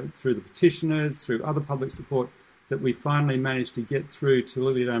 through the petitioners, through other public support, that we finally managed to get through to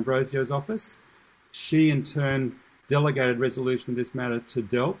Lily D'Ambrosio's office. She, in turn, delegated resolution of this matter to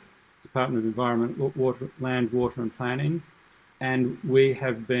DELP, Department of Environment, Land, Water and Planning, and we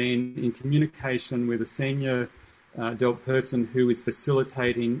have been in communication with a senior DELP person who is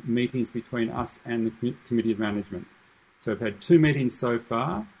facilitating meetings between us and the Committee of Management. So we've had 2 meetings so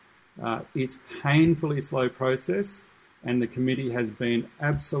far. It's a painfully slow process, and the committee has been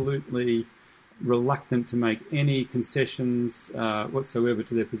absolutely reluctant to make any concessions whatsoever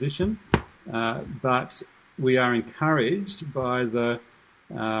to their position. But we are encouraged by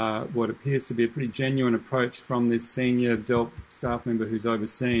what appears to be a pretty genuine approach from this senior DELP staff member who's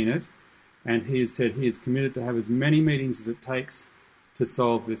overseeing it. And he has said he is committed to have as many meetings as it takes to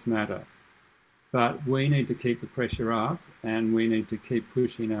solve this matter. But we need to keep the pressure up, and we need to keep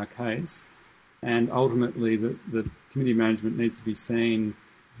pushing our case. And ultimately, the committee management needs to be seen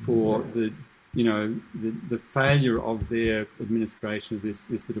for the failure of their administration of this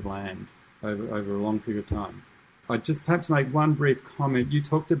bit of land over a long period of time. I'd just perhaps make one brief comment. You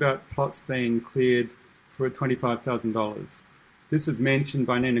talked about plots being cleared for $25,000. This was mentioned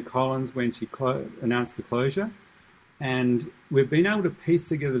by Nina Collins when she announced the closure. And we've been able to piece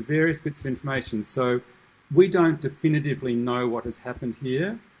together various bits of information. So we don't definitively know what has happened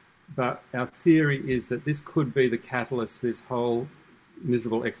here, but our theory is that this could be the catalyst for this whole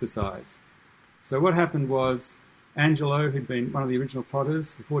miserable exercise. So what happened was Angelo, who'd been one of the original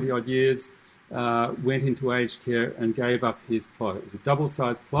plotters for 40-odd years, went into aged care and gave up his plot. It was a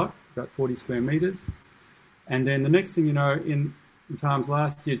double-sized plot, about 40 square metres. And then the next thing you know, in the farm's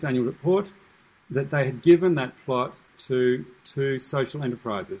last year's annual report, that they had given that plot to 2 social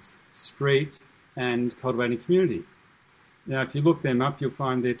enterprises, Street and Cultivating Community. Now, if you look them up, you'll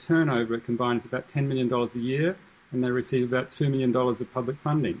find their turnover combined is about $10 million a year, and they receive about $2 million of public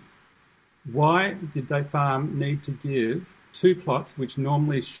funding. Why did they farm need to give 2 plots, which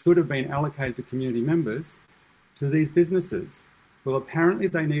normally should have been allocated to community members, to these businesses? Well, apparently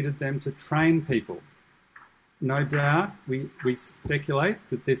they needed them to train people. No doubt, we speculate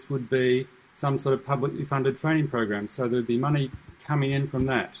that this would be some sort of publicly funded training program, so there'd be money coming in from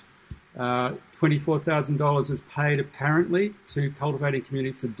that. $24,000 was paid apparently to Cultivating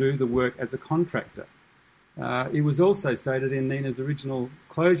Communities to do the work as a contractor. It was also stated in Nina's original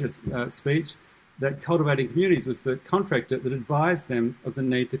closure speech that Cultivating Communities was the contractor that advised them of the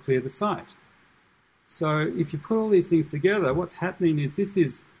need to clear the site. So if you put all these things together, what's happening is this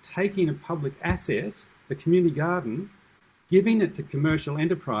is taking a public asset, a community garden, giving it to commercial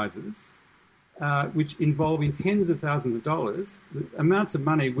enterprises, which involving tens of thousands of dollars, amounts of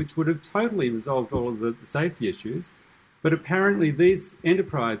money which would have totally resolved all of the safety issues. But apparently these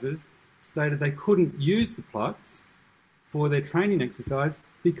enterprises stated they couldn't use the plots for their training exercise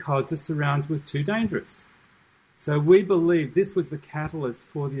because the surrounds was too dangerous. So we believe this was the catalyst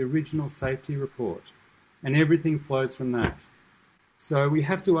for the original safety report, and everything flows from that. So we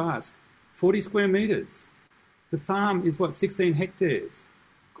have to ask, 40 square metres, the farm is 16 hectares.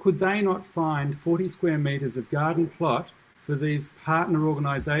 Could they not find 40 square metres of garden plot for these partner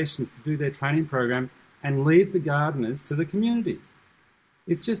organisations to do their training program and leave the gardeners to the community?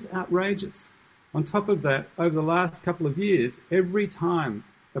 It's just outrageous. On top of that, over the last couple of years, every time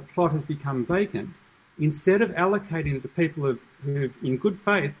a plot has become vacant, instead of allocating it to people who've in good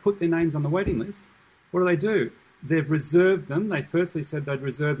faith put their names on the waiting list, what do? They've reserved them. They firstly said they'd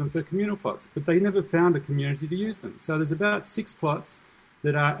reserve them for communal plots, but they never found a community to use them. So there's about 6 plots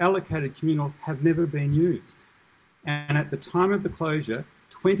that are allocated communal have never been used. And at the time of the closure,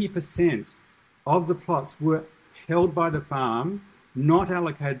 20% of the plots were held by the farm, not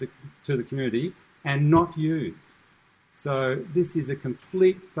allocated to the community, and not used. So this is a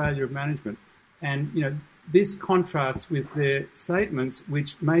complete failure of management. And, this contrasts with their statements,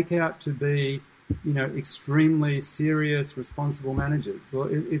 which make out to be, extremely serious, responsible managers. Well,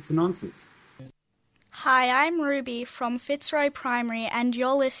 it's a nonsense. Hi, I'm Ruby from Fitzroy Primary, and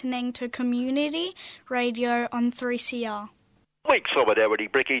you're listening to Community Radio on 3CR. Weak Solidarity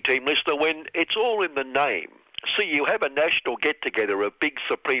Bricky team listener when it's all in the name. See, you have a national get-together of big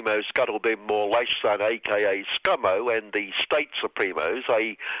Supremos Scuttlebim Morlash Son, a.k.a. Scummo, and the state Supremos,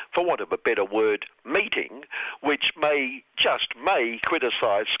 for want of a better word, meeting, which may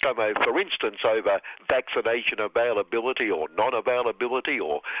criticise Scummo, for instance, over vaccination availability or non-availability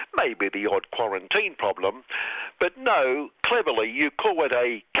or maybe the odd quarantine problem. But no, cleverly, you call it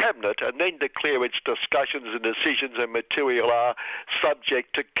a cabinet and then declare its discussions and decisions and material are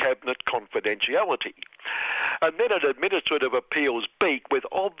subject to cabinet confidentiality. And then an administrative appeals beak with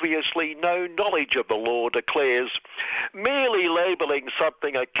obviously no knowledge of the law declares merely labelling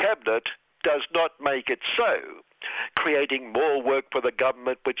something a cabinet does not make it so, creating more work for the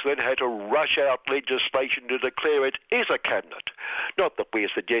government, which then had to rush out legislation to declare it is a cabinet. Not that we are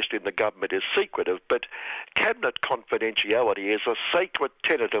suggesting the government is secretive, but cabinet confidentiality is a sacred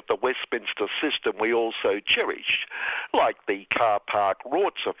tenet of the Westminster system we also cherish, like the car park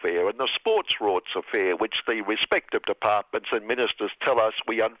rorts affair and the sports rorts affair, which the respective departments and ministers tell us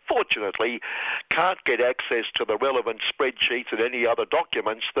we unfortunately can't get access to the relevant spreadsheets and any other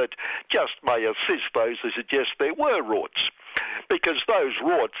documents that just may assist those who suggest there were rorts, because those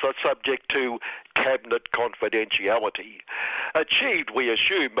rorts are subject to cabinet confidentiality, achieved, we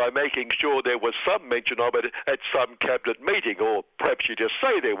assume, by making sure there was some mention of it at some cabinet meeting, or perhaps you just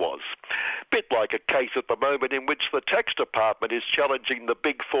say there was. Bit like a case at the moment in which the tax department is challenging the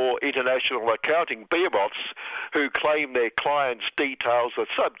Big Four international accounting behemoths who claim their clients' details are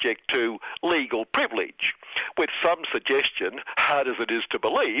subject to legal privilege, with some suggestion, hard as it is to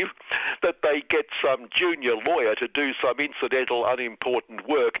believe, that they get some junior lawyer to do some incidental unimportant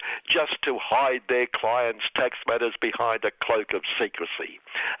work just to hide their clients' tax matters behind a cloak of secrecy.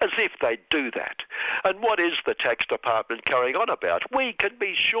 As if they'd do that. And what is the tax department carrying on about? We can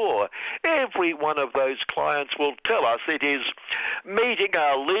be sure every one of those clients will tell us it is meeting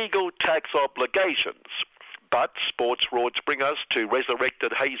our legal tax obligations. But sports roads bring us to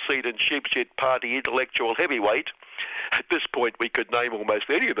resurrected hayseed and sheepshit party intellectual heavyweight. At this point we could name almost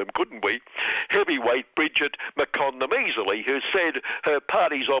any of them, couldn't we? Heavyweight Bridget McConnell easily, who said her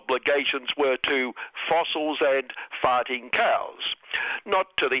party's obligations were to fossils and farting cows,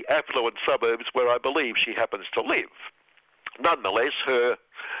 not to the affluent suburbs where I believe she happens to live. Nonetheless, her,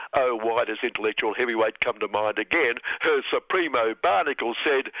 oh, why does intellectual heavyweight come to mind again, her Supremo Barnacle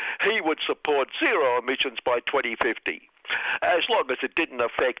said he would support zero emissions by 2050, as long as it didn't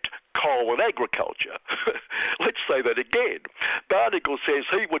affect coal and agriculture. Let's say that again. Barnacle says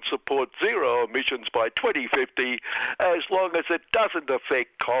he would support zero emissions by 2050 as long as it doesn't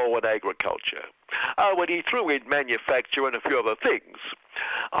affect coal and agriculture. Oh, and he threw in manufacture and a few other things.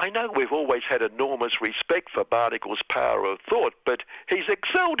 I know we've always had enormous respect for Barnacle's power of thought, but he's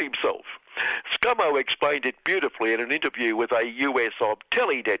excelled himself. Scummo explained it beautifully in an interview with a US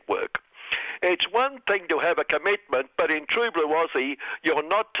telly network. It's one thing to have a commitment, but in true blue Aussie, you're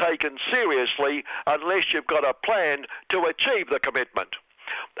not taken seriously unless you've got a plan to achieve the commitment.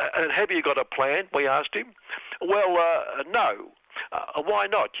 And have you got a plan, we asked him. Well, no. Why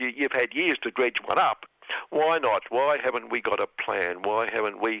not? You've had years to dredge one up. Why not? Why haven't we got a plan? Why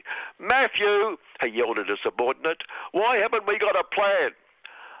haven't we... Matthew, he yelled at a subordinate, why haven't we got a plan?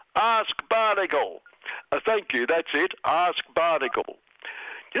 Ask Barnacle. Thank you, that's it. Ask Barnacle.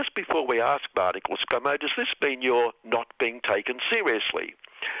 Just before we ask Barnacle, Scummo, does this mean you're not being taken seriously?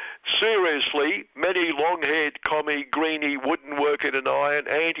 Seriously, many long-haired commie, greeny, wooden working and iron,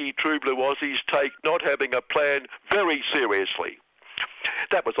 anti-True Blue Aussies take not having a plan very seriously.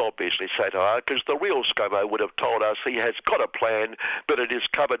 That was obviously satire, because the real ScoMo would have told us he has got a plan, but it is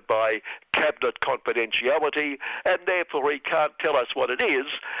covered by cabinet confidentiality, and therefore he can't tell us what it is,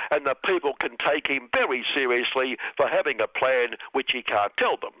 and the people can take him very seriously for having a plan which he can't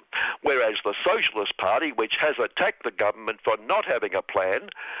tell them. Whereas the Socialist Party, which has attacked the government for not having a plan,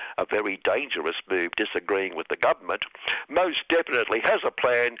 a very dangerous move disagreeing with the government, most definitely has a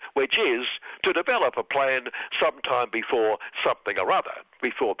plan, which is to develop a plan sometime before something or other,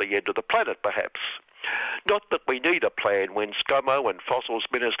 before the end of the planet perhaps. Not that we need a plan when ScoMo and Fossils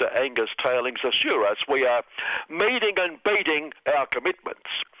Minister Angus Tailings assure us we are meeting and beating our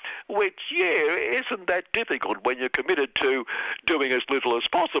commitments. Which, isn't that difficult when you're committed to doing as little as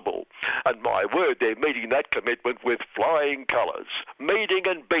possible. And my word, they're meeting that commitment with flying colours. Meeting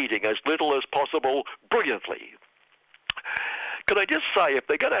and beating as little as possible brilliantly. Can I just say, if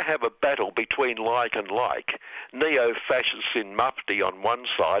they're going to have a battle between like and like, neo-fascists in mufti on one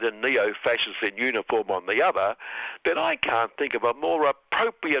side and neo-fascists in uniform on the other, then I can't think of a more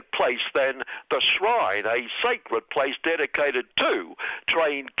appropriate place than the Shrine, a sacred place dedicated to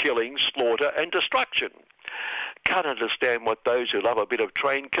train killing, slaughter and destruction. Can't understand what those who love a bit of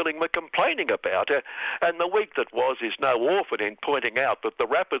train killing were complaining about. And the week that was is no orphan in pointing out that the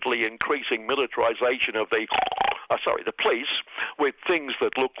rapidly increasing militarisation of the police, with things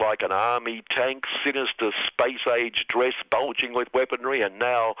that look like an army tank, sinister space-age dress bulging with weaponry, and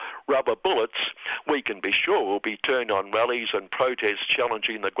now rubber bullets, we can be sure will be turned on rallies and protests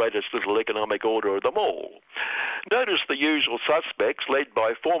challenging the greatest little economic order of them all. Notice the usual suspects, led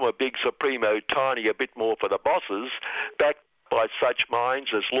by former Big Supremo Tiny a bit more for the bosses, backed by such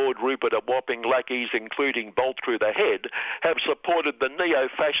minds as Lord Rupert and whopping lackeys, including Bolt through the Head, have supported the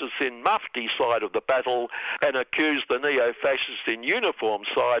neo-fascists in mufti side of the battle and accused the neo-fascists in uniform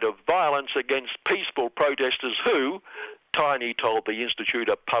side of violence against peaceful protesters who, Tiny told the Institute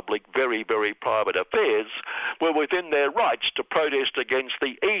of Public Very, Very Private Affairs, were within their rights to protest against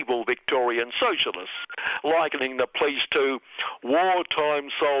the evil Victorian socialists, likening the police to wartime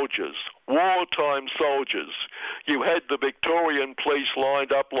soldiers. Wartime soldiers. You had the Victorian police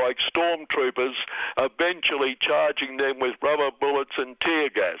lined up like stormtroopers, eventually charging them with rubber bullets and tear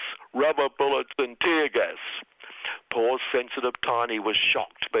gas. Rubber bullets and tear gas. Poor sensitive Tiny was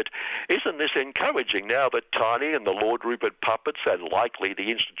shocked, but isn't this encouraging now that Tiny and the Lord Rupert puppets, and likely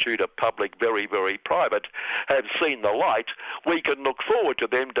the Institute of Public Very, Very Private, have seen the light? We can look forward to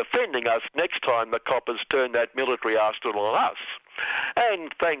them defending us next time the coppers turn that military arsenal on us.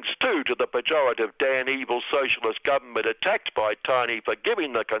 And thanks too to the pejorative damn evil socialist government attacked by Tiny for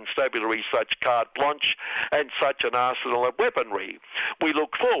giving the constabulary such carte blanche and such an arsenal of weaponry. We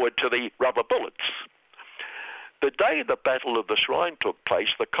look forward to the rubber bullets. The day the Battle of the Shrine took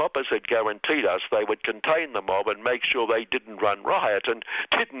place, the coppers had guaranteed us they would contain the mob and make sure they didn't run riot, and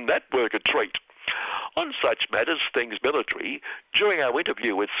didn't that work a treat? On such matters, things military, during our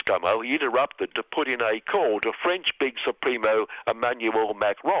interview with ScoMo, he interrupted to put in a call to French Big Supremo Emmanuel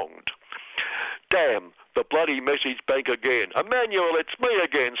Macron. Damn, the bloody message bank again. Emmanuel, it's me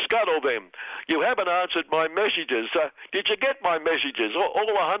again. Scuttle them. You haven't answered my messages. Did you get my messages?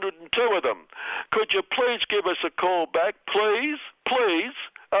 All 102 of them. Could you please give us a call back, please? Please?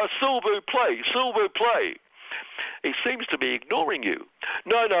 S'il vous plaît. He seems to be ignoring you.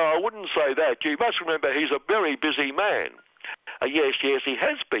 No, I wouldn't say that. You must remember he's a very busy man. Yes, he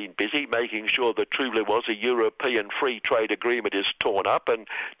has been busy making sure the True Blue Aussie European Free Trade Agreement is torn up and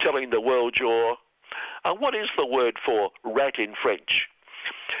telling the world you're... what is the word for rat in French?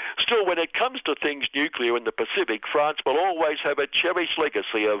 Still, when it comes to things nuclear in the Pacific, France will always have a cherished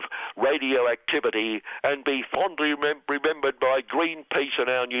legacy of radioactivity and be fondly remembered by Greenpeace and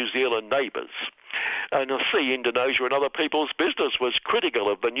our New Zealand neighbours. And Indonesia and other people's business was critical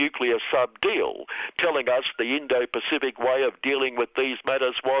of the nuclear sub-deal, telling us the Indo-Pacific way of dealing with these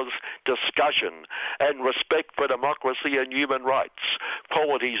matters was discussion and respect for democracy and human rights,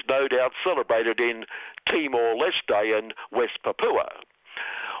 qualities no doubt celebrated in Timor-Leste and West Papua.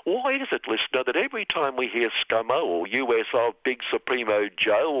 Why is it, listener, that every time we hear ScoMo or US of Big Supremo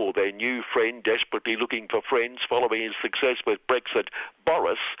Joe or their new friend desperately looking for friends following his success with Brexit,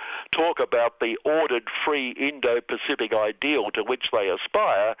 Boris, talk about the ordered free Indo-Pacific ideal to which they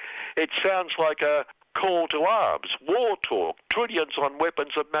aspire, it sounds like a call to arms, war talk, trillions on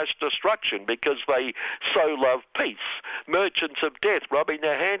weapons of mass destruction because they so love peace, merchants of death rubbing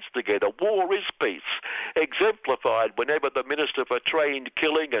their hands together. War is peace, exemplified whenever the Minister for Trained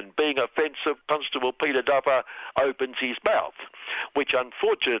Killing and Being Offensive, Constable Peter Duffer, opens his mouth, which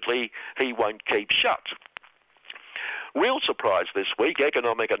unfortunately he won't keep shut. Real surprise this week,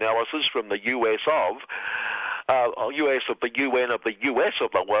 economic analysis from the US of the UN of the US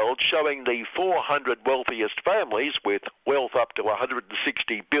of the world, showing the 400 wealthiest families with wealth up to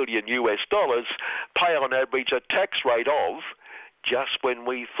 $160 billion pay on average a tax rate of, just when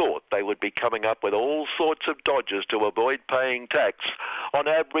we thought they would be coming up with all sorts of dodges to avoid paying tax, on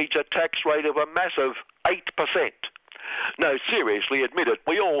average a tax rate of a massive 8%. No, seriously, admit it,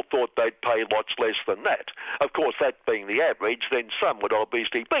 we all thought they'd pay lots less than that. Of course, that being the average, then some would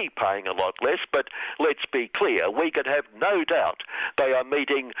obviously be paying a lot less, but let's be clear, we can have no doubt they are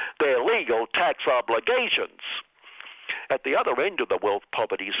meeting their legal tax obligations. At the other end of the wealth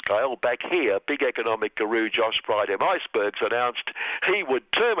poverty scale, back here, big economic guru Josh Frydenhuis announced he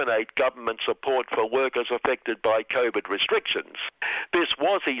would terminate government support for workers affected by COVID restrictions. This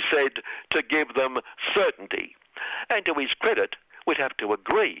was, he said, to give them certainty. And to his credit, we'd have to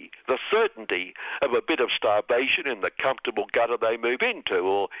agree, the certainty of a bit of starvation in the comfortable gutter they move into,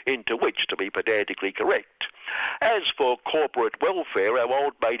 or into which, to be pedantically correct. As for corporate welfare, our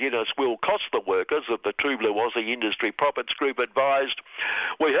old mate Innes Will Cost, the workers of the True Blue Aussie Industry Profits Group, advised,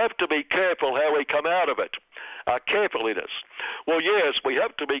 we have to be careful how we come out of it. Careful, Innes. Well, yes, we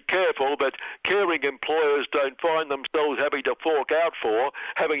have to be careful, but caring employers don't find themselves having to fork out for,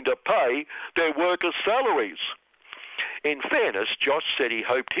 having to pay their workers' salaries. In fairness, Josh said he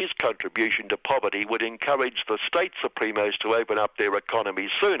hoped his contribution to poverty would encourage the state supremos to open up their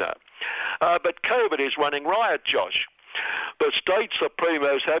economies sooner. But COVID is running riot, Josh. The state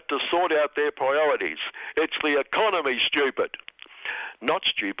supremos have to sort out their priorities. It's the economy, stupid. Not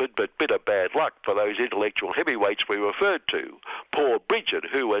stupid, but bit of bad luck for those intellectual heavyweights we referred to. Poor Bridget,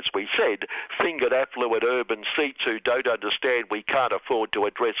 who, as we said, fingered affluent urban seats who don't understand we can't afford to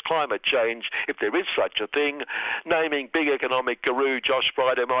address climate change, if there is such a thing, naming big economic guru Josh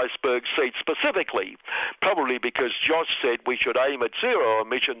Frydenhuis' seat specifically, probably because Josh said we should aim at zero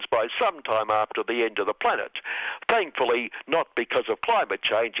emissions by some time after the end of the planet. Thankfully, not because of climate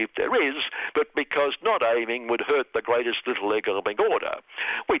change, if there is, but because not aiming would hurt the greatest little economic order,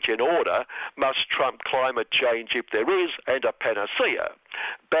 which in order must trump climate change if there is, and a panacea.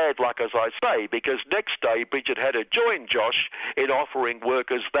 Bad luck, as I say, because next day Bridget had to join Josh in offering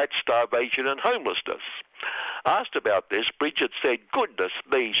workers that starvation and homelessness. Asked about this, Bridget said, goodness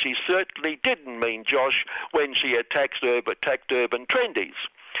me, she certainly didn't mean Josh when she attacked urban trendies.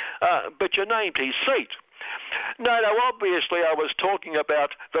 But you named his seat. No, obviously I was talking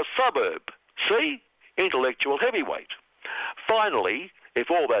about the suburb. See? Intellectual heavyweight. Finally, if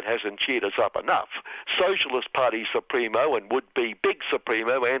all that hasn't cheered us up enough, Socialist Party Supremo and would-be big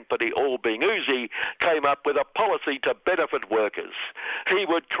Supremo Anthony Albanese came up with a policy to benefit workers. He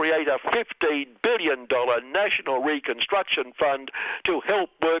would create a $15 billion National Reconstruction Fund to help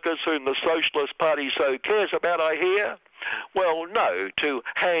workers whom the Socialist Party so cares about, I hear. Well, no, to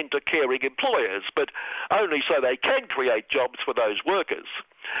hand to caring employers, but only so they can create jobs for those workers.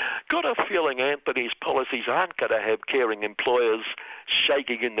 Got a feeling Anthony's policies aren't going to have caring employers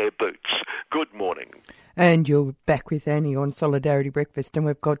shaking in their boots. Good morning. And you're back with Annie on Solidarity Breakfast, and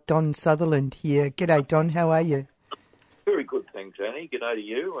we've got Don Sutherland here. G'day, Don. How are you? Very good, thanks, Annie. G'day to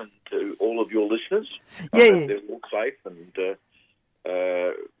you and to all of your listeners. Yeah. They're all safe and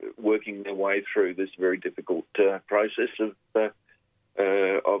working their way through this very difficult process of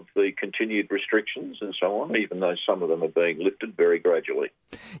the continued restrictions and so on, even though some of them are being lifted very gradually.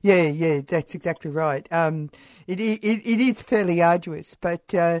 Yeah, that's exactly right. It is fairly arduous, but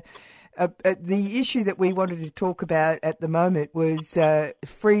the issue that we wanted to talk about at the moment was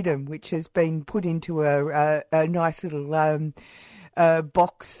freedom, which has been put into a nice little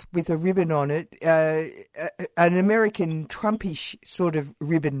box with a ribbon on it, an American Trumpish sort of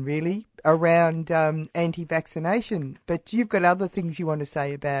ribbon, really, around anti-vaccination. But you've got other things you want to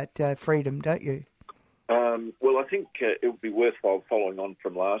say about freedom, don't you? Well, I think it would be worthwhile, following on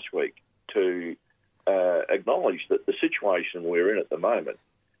from last week, to acknowledge that the situation we're in at the moment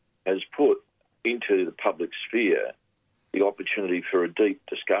has put into the public sphere the opportunity for a deep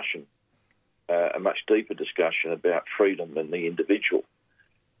discussion, a much deeper discussion about freedom and the individual.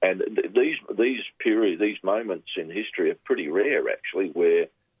 And these moments in history are pretty rare, actually, where,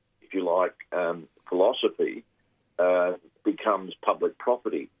 if you like, philosophy becomes public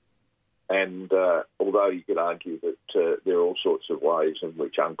property. And although you could argue that there are all sorts of ways in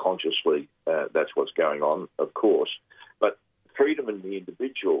which unconsciously that's what's going on, of course, but freedom in the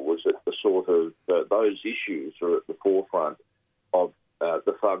individual was at the sort of, those issues are at the forefront of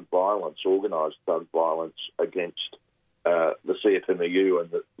the thug violence, organised thug violence against the CFMEU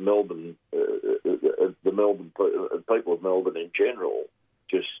and the Melbourne people of Melbourne in general,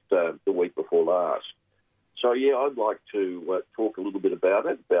 just the week before last. So, yeah, I'd like to talk a little bit about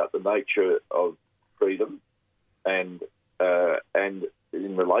it, about the nature of freedom, and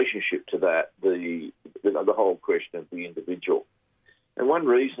in relationship to that, the whole question of the individual. And one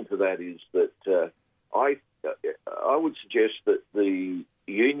reason for that is that I would suggest that the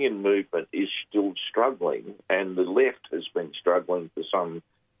union movement is still struggling, and the left has been struggling for some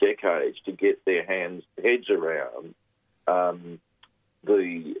decades to get their heads around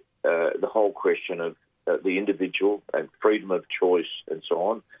the whole question of the individual and freedom of choice and so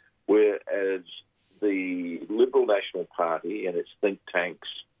on, whereas the Liberal National Party and its think tanks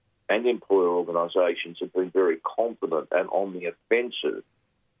and employer organisations have been very confident and on the offensive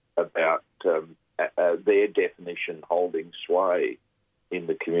about their definition holding sway in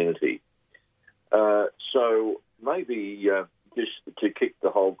the community. So maybe just to kick the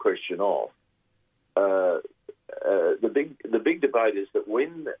whole question off, the big debate is that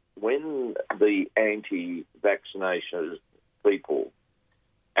when the anti-vaccination people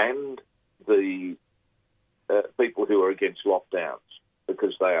and the people who are against lockdowns,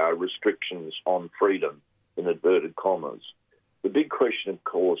 because they are restrictions on freedom, in inverted commas, the big question, of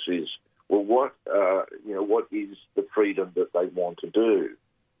course, is, well, what is the freedom that they want to do?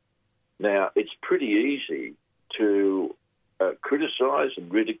 Now, it's pretty easy to criticise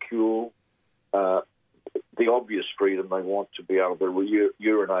and ridicule the obvious freedom. They want to be able to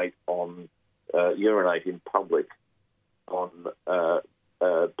urinate in public on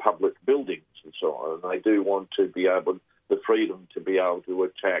public buildings and so on. And they do want to be able, the freedom to be able to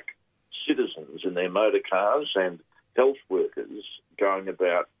attack citizens in their motor cars and health workers going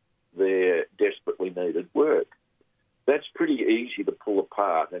about their desperately needed work. That's pretty easy to pull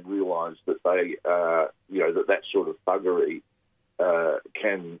apart and realise that that sort of thuggery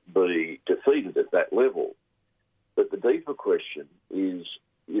can be defeated at that level. But the deeper question is,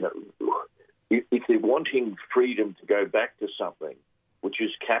 if they're wanting freedom to go back to something which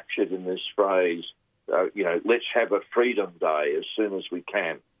is captured in this phrase, let's have a freedom day as soon as we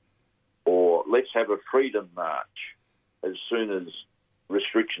can, or let's have a freedom march as soon as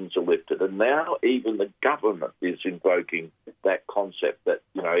restrictions are lifted. And now even the government is invoking that concept that,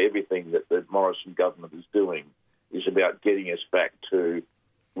 everything that the Morrison government is doing is about getting us back to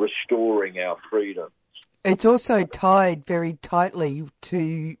restoring our freedoms. It's also tied very tightly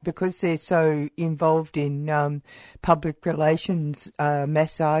to, because they're so involved in public relations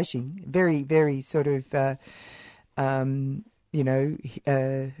massaging, very, very sort of,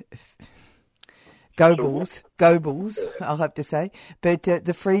 Goebbels, I'll have to say. But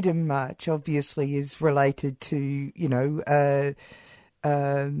the Freedom March obviously is related to,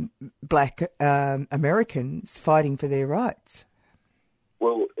 black Americans fighting for their rights.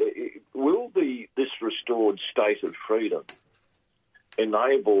 Well, will this restored state of freedom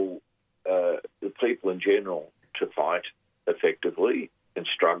enable the people in general to fight effectively and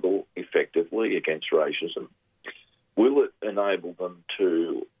struggle effectively against racism? Will it enable them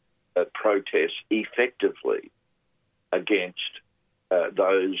to protest effectively against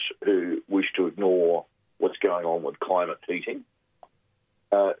those who wish to ignore what's going on with climate heating?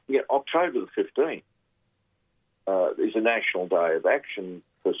 October the 15th is a National Day of Action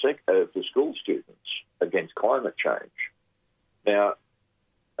for school students against climate change. Now,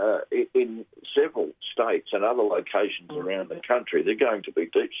 in several states and other locations around the country, there are going to be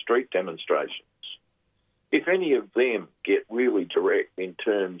deep street demonstrations. If any of them get really direct in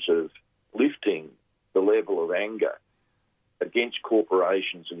terms of lifting the level of anger against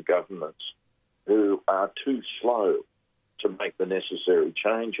corporations and governments who are too slow to make the necessary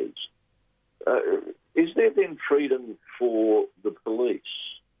changes, is there then freedom for the police,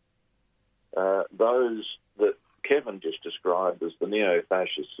 those that Kevin just described as the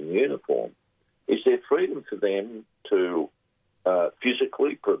neo-fascists in uniform? Is there freedom for them to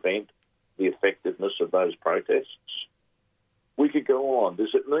physically prevent the effectiveness of those protests? We could go on.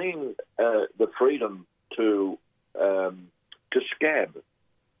 Does it mean the freedom to scab,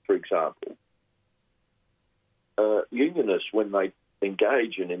 for example? Unionists, when they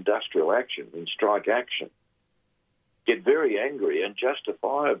engage in industrial action, in strike action, get very angry and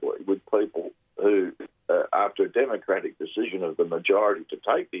justifiably with people who, after a democratic decision of the majority to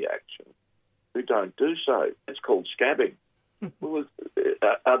take the action, who don't do so. It's called scabbing. Well,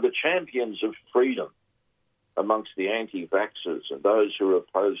 are the champions of freedom amongst the anti-vaxxers and those who are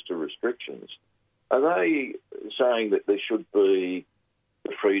opposed to restrictions, are they saying that there should be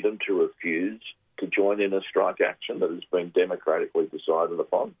the freedom to refuse to join in a strike action that has been democratically decided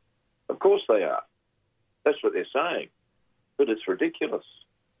upon? Of course they are. That's what they're saying. But it's ridiculous.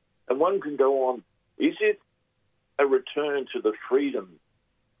 And one can go on, is it a return to the freedom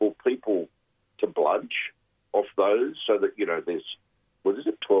for people to bludge off those so that, there's,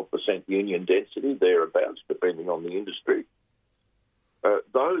 12% union density, thereabouts, depending on the industry?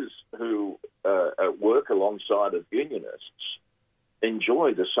 Those who work alongside of unionists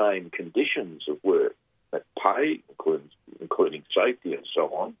enjoy the same conditions of work, that pay, including safety and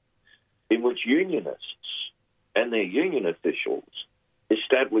so on, in which unionists and their union officials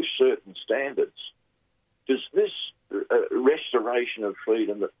establish certain standards. Does this restoration of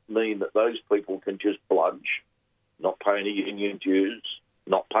freedom mean that those people can just bludge, not pay any union dues,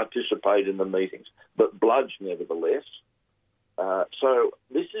 not participate in the meetings, but bludge nevertheless? So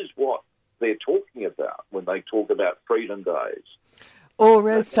this is what they're talking about when they talk about freedom days. Or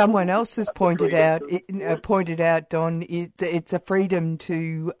as someone else has pointed out, Don, it's a freedom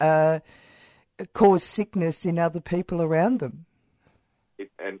to cause sickness in other people around them.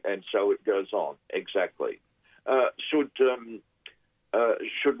 And so it goes on, exactly. Should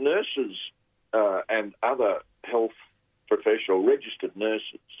nurses and other health professional registered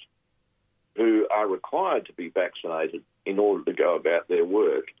nurses who are required to be vaccinated in order to go about their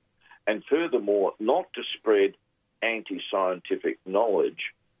work, and furthermore not to spread anti-scientific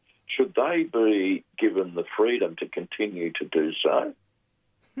knowledge, should they be given the freedom to continue to do so?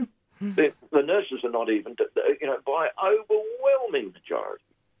 The nurses are not even, by overwhelming majority,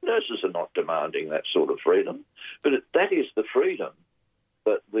 nurses are not demanding that sort of freedom. But that is the freedom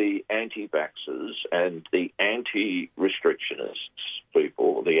that the anti-vaxxers and the anti-restrictionists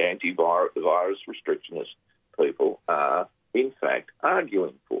people, the anti-virus restrictionist people, are in fact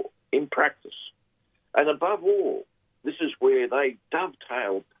arguing for in practice. And above all, this is where they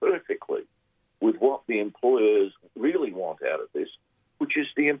dovetail perfectly with what the employers really want out of this, which is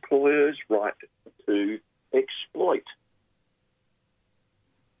the employer's right to exploit.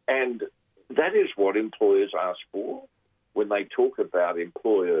 And that is what employers ask for when they talk about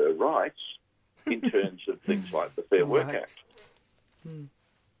employer rights in terms of things like the Fair Work Act.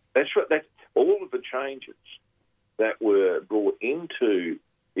 That's all of the changes that were brought into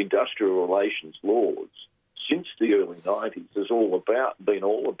industrial relations laws since the early 90s has been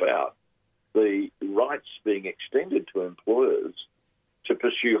all about the rights being extended to employers to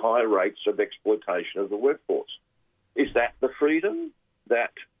pursue high rates of exploitation of the workforce. Is that the freedom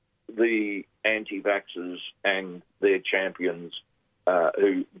that the anti-vaxxers and their champions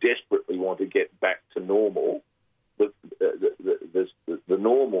who desperately want to get back to normal, the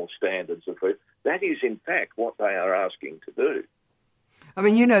normal standards of freedom, that is in fact what they are asking to do. I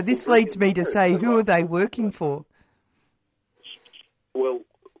mean, this leads me to say, who are they working for? Well,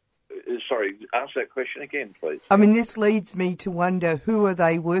 sorry, ask that question again, please. I mean, this leads me to wonder, who are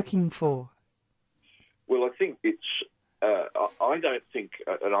they working for? Well, I think it's, I don't think,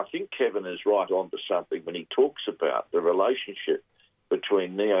 and I think Kevin is right on to something when he talks about the relationship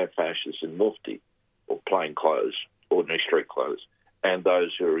between neo-fascists in mufti, or plain clothes, ordinary street clothes, and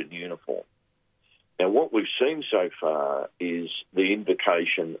those who are in uniform. Now, what we've seen so far is the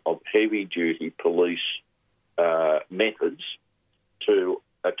invocation of heavy-duty police methods to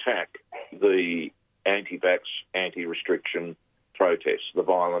attack the anti-vax, anti-restriction protests, the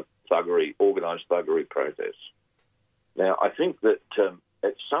violent thuggery, organised thuggery protests. Now, I think that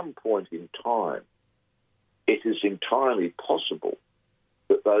at some point in time, it is entirely possible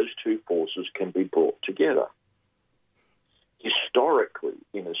that those two forces can be brought together. Historically,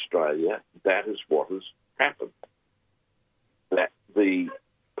 in Australia, that is what has happened. That the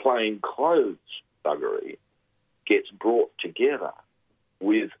plain clothes thuggery gets brought together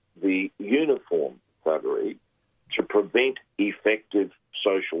with the uniform thuggery to prevent effective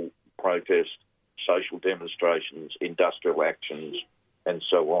social protest, social demonstrations, industrial actions, and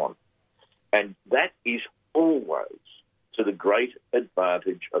so on. And that is always to the great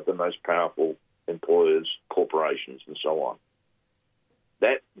advantage of the most powerful employers, corporations, and so on.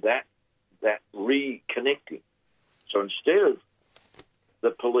 That reconnecting. So instead of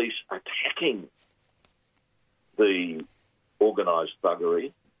the police attacking the organised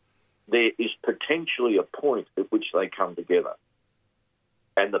thuggery, there is potentially a point at which they come together.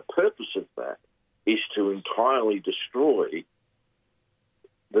 And the purpose of that is to entirely destroy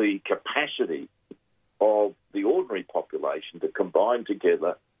the capacity of the ordinary population to combine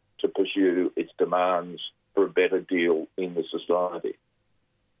together to pursue its demands for a better deal in the society.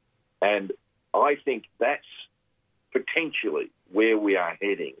 And I think that's potentially where we are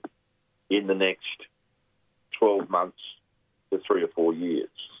heading in the next 12 months to 3 or 4 years.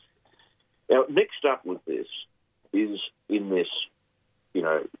 Now, mixed up with this is in this,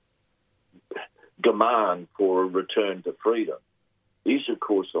 demand for a return to freedom is, of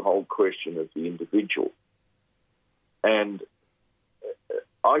course, the whole question of the individual. And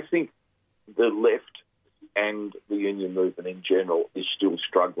I think the left and the union movement in general is still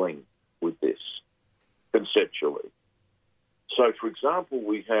struggling with this conceptually. So, for example,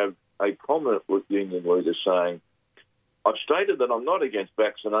 we have a prominent union leader saying, I've stated that I'm not against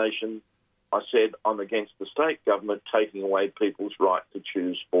vaccination. I said I'm against the state government taking away people's right to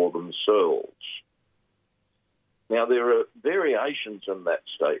choose for themselves. Now, there are variations on that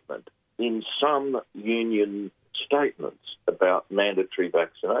statement in some union statements about mandatory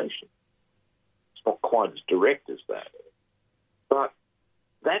vaccination. It's not quite as direct as that. But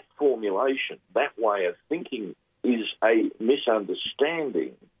that formulation, that way of thinking, is a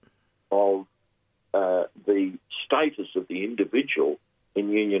misunderstanding of the status of the individual in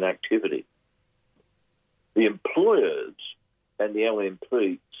union activity. The employers and the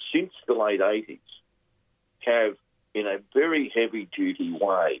LNP, since the late 80s, have, in a very heavy-duty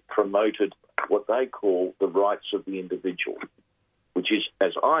way, promoted what they call the rights of the individual, which is,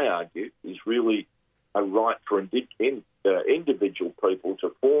 as I argue, is really a right for individual people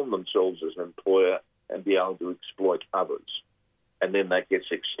to form themselves as an employer and be able to exploit others. And then that gets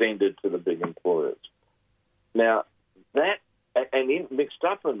extended to the big employers. Now, that, and mixed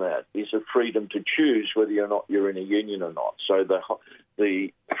up in that, is a freedom to choose whether or not you're in a union or not. So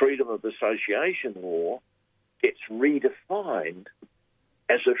the freedom of association law gets redefined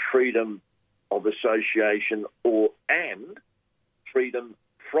as a freedom of association and freedom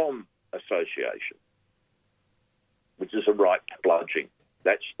from association, which is a right to bludgeon.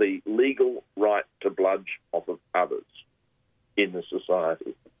 That's the legal right to bludge off of others in the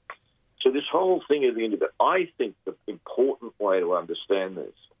society. So this whole thing of the individual, I think the important way to understand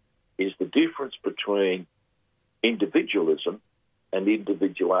this is the difference between individualism and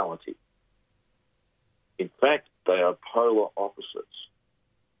individuality. In fact, they are polar opposites.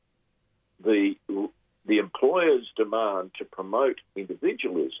 The employer's demand to promote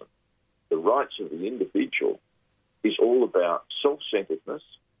individualism, the rights of the individual, is all about self-centeredness,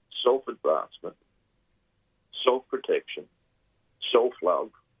 self-advancement, self-protection, self-love,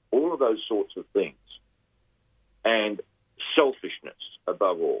 all of those sorts of things, and selfishness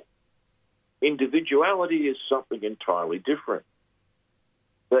above all. Individuality is something entirely different.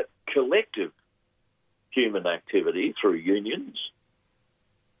 That collective human activity through unions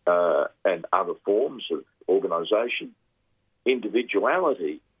and other forms of organisation,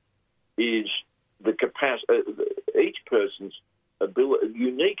 individuality is the capacity, each person's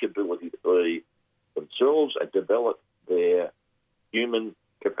unique ability to be themselves and develop their human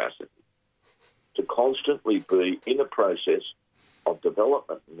capacity, to constantly be in a process of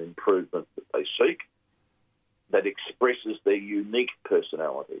development and improvement that they seek, that expresses their unique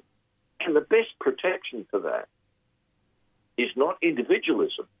personality. And the best protection for that is not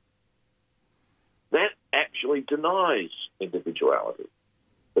individualism. That actually denies individuality.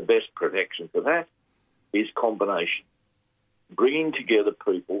 The best protection for that is combination, bringing together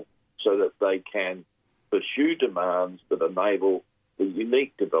people so that they can pursue demands that enable the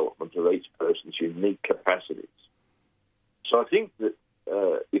unique development of each person's unique capacities. So I think that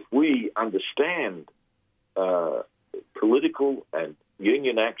if we understand political and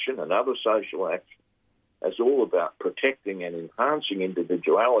union action and other social action as all about protecting and enhancing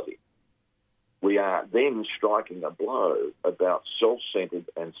individuality, we are then striking a blow about self-centered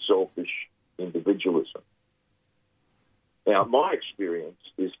and selfish individualism. Now, my experience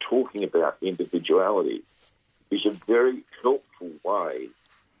is talking about individuality is a very helpful way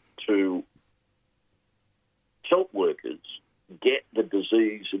to help workers get the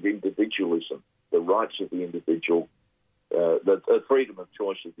disease of individualism, the rights of the individual, the freedom of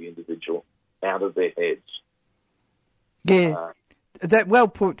choice of the individual out of their heads. Yeah, that well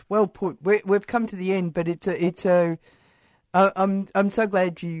put. We've come to the end, but I'm so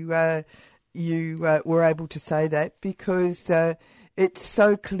glad you were able to say that, because it's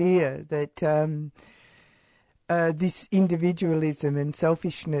so clear that this individualism and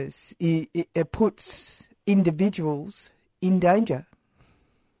selfishness it puts individuals in danger.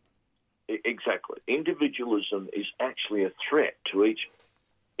 Exactly. Individualism is actually a threat to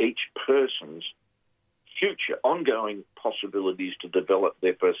each person's future, ongoing possibilities to develop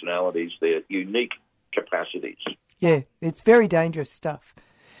their personalities, their unique capacities. Yeah, it's very dangerous stuff.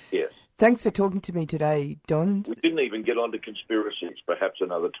 Yes. Thanks for talking to me today, Don. We didn't even get onto conspiracies. Perhaps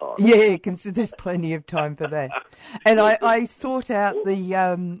another time. Yeah, there's plenty of time for that. And I sought out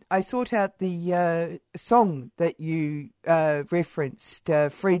the song that you referenced,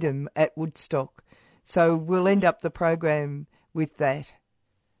 "Freedom at Woodstock." So we'll end up the program with that.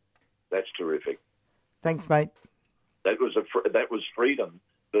 That's terrific. Thanks, mate. That was freedom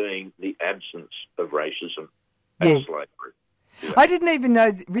being the absence of racism and slavery. Yeah. I didn't even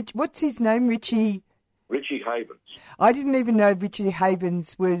know, what's his name, Richie Havens. I didn't even know Richie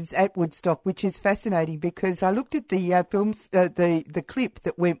Havens was at Woodstock, which is fascinating because I looked at the films, the clip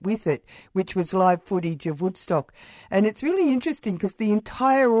that went with it, which was live footage of Woodstock. And it's really interesting because the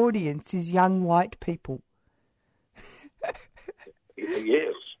entire audience is young white people.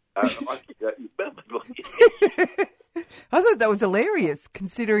 Yes. I think that I thought that was hilarious,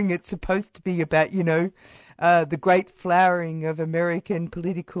 considering it's supposed to be about, the great flowering of American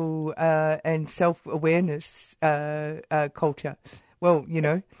political and self-awareness culture. Well,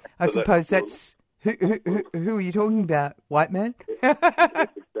 I suppose that's... Who are you talking about? White man?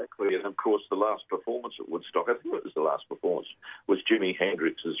 Exactly. And, of course, the last performance at Woodstock, I think it was the last performance, was Jimi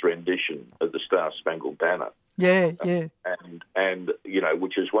Hendrix's rendition of the Star-Spangled Banner. Yeah. And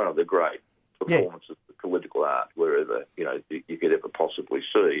which is one of the great performances of political art wherever, you could ever possibly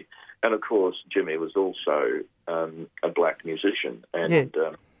see. And, of course, Jimmy was also a black musician. And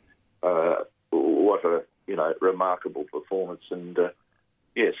what a, remarkable performance. And,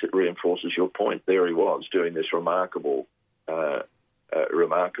 yes, it reinforces your point. There he was doing this remarkable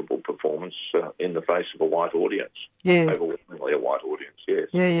performance in the face of a white audience. Yeah. Overwhelmingly a white audience, yes.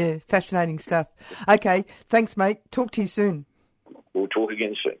 Yeah. Fascinating stuff. Okay. Thanks, mate. Talk to you soon. We'll talk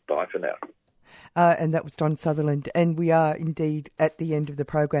again soon. Bye for now. And that was Don Sutherland. And we are indeed at the end of the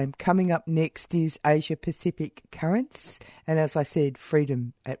program. Coming up next is Asia Pacific Currents. And as I said,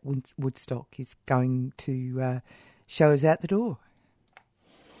 Freedom at Woodstock is going to show us out the door.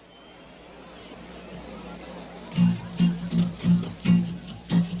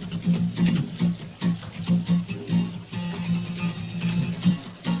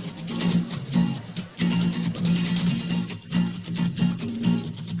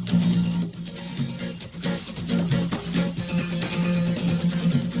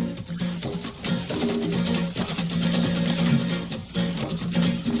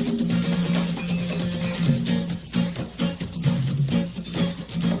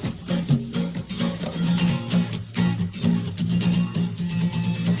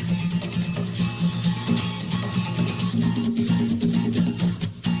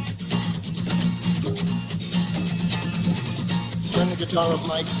 Guitar of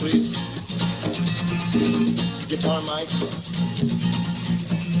Mike, please. Guitar, Mike.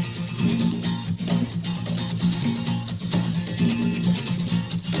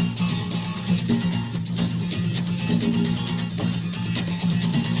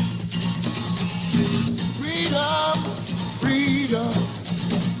 Freedom, freedom,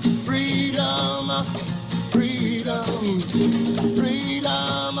 freedom,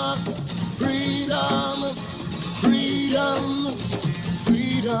 freedom, freedom, freedom,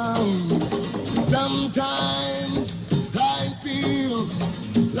 freedom. Sometimes I feel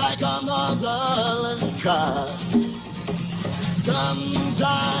like a motherless child.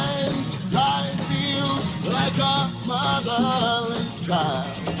 Sometimes I feel like a motherless child.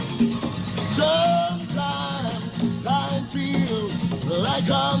 Sometimes I feel like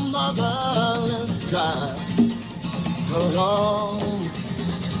a motherless child. A long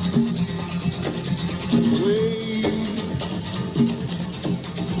way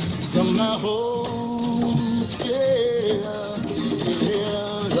from my home,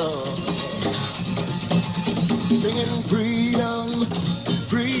 Lord. Singing freedom,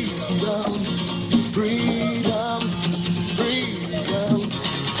 freedom, freedom, freedom, freedom,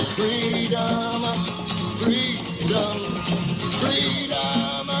 freedom, freedom,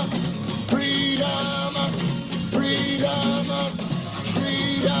 freedom, freedom,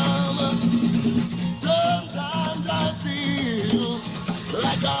 freedom. Sometimes I feel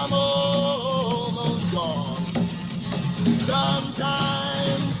like I'm almost gone.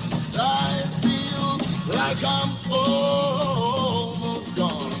 Sometimes I feel like I'm almost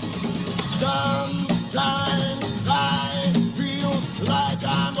gone. Sometimes I feel like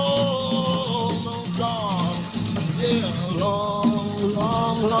I'm almost gone. Yeah, long,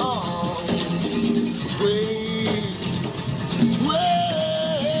 long, long way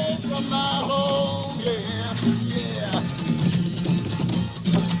from my home, yeah.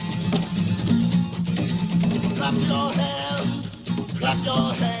 Clap your hands, clap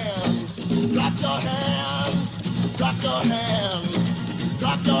your hands, clap your hands, clap your hands,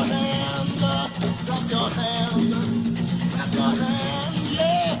 clap your hands. your hand. Clap your hand,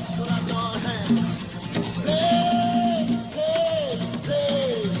 yeah. Clap your hand. Hey, hey,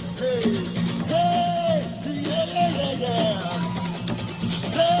 hey, hey, hey, yeah, yeah, yeah, yeah.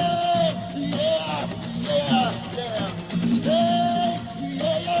 Hey, yeah, yeah, yeah. Hey,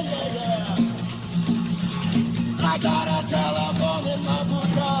 yeah, yeah, yeah, yeah. I got a telephone in my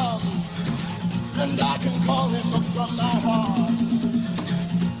bosom, and I can call him up from my heart.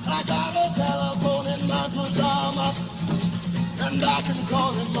 I got a telephone in my bosom, and I can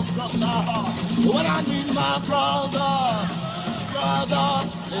call him up from my heart. When I need my brother,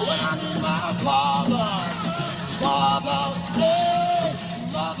 when I need my father, hey,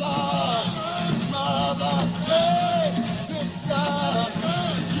 mother, hey, sister,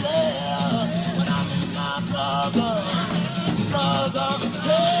 yeah. When I need my brother,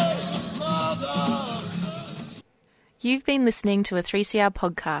 hey, mother. You've been listening to a 3CR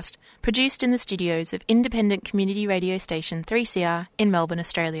podcast produced in the studios of independent community radio station 3CR in Melbourne,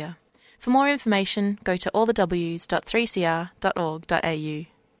 Australia. For more information, go to allthews.3cr.org.au.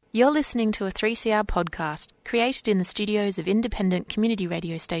 You're listening to a 3CR podcast created in the studios of independent community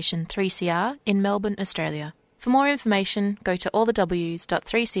radio station 3CR in Melbourne, Australia. For more information, go to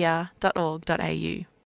allthews.3cr.org.au.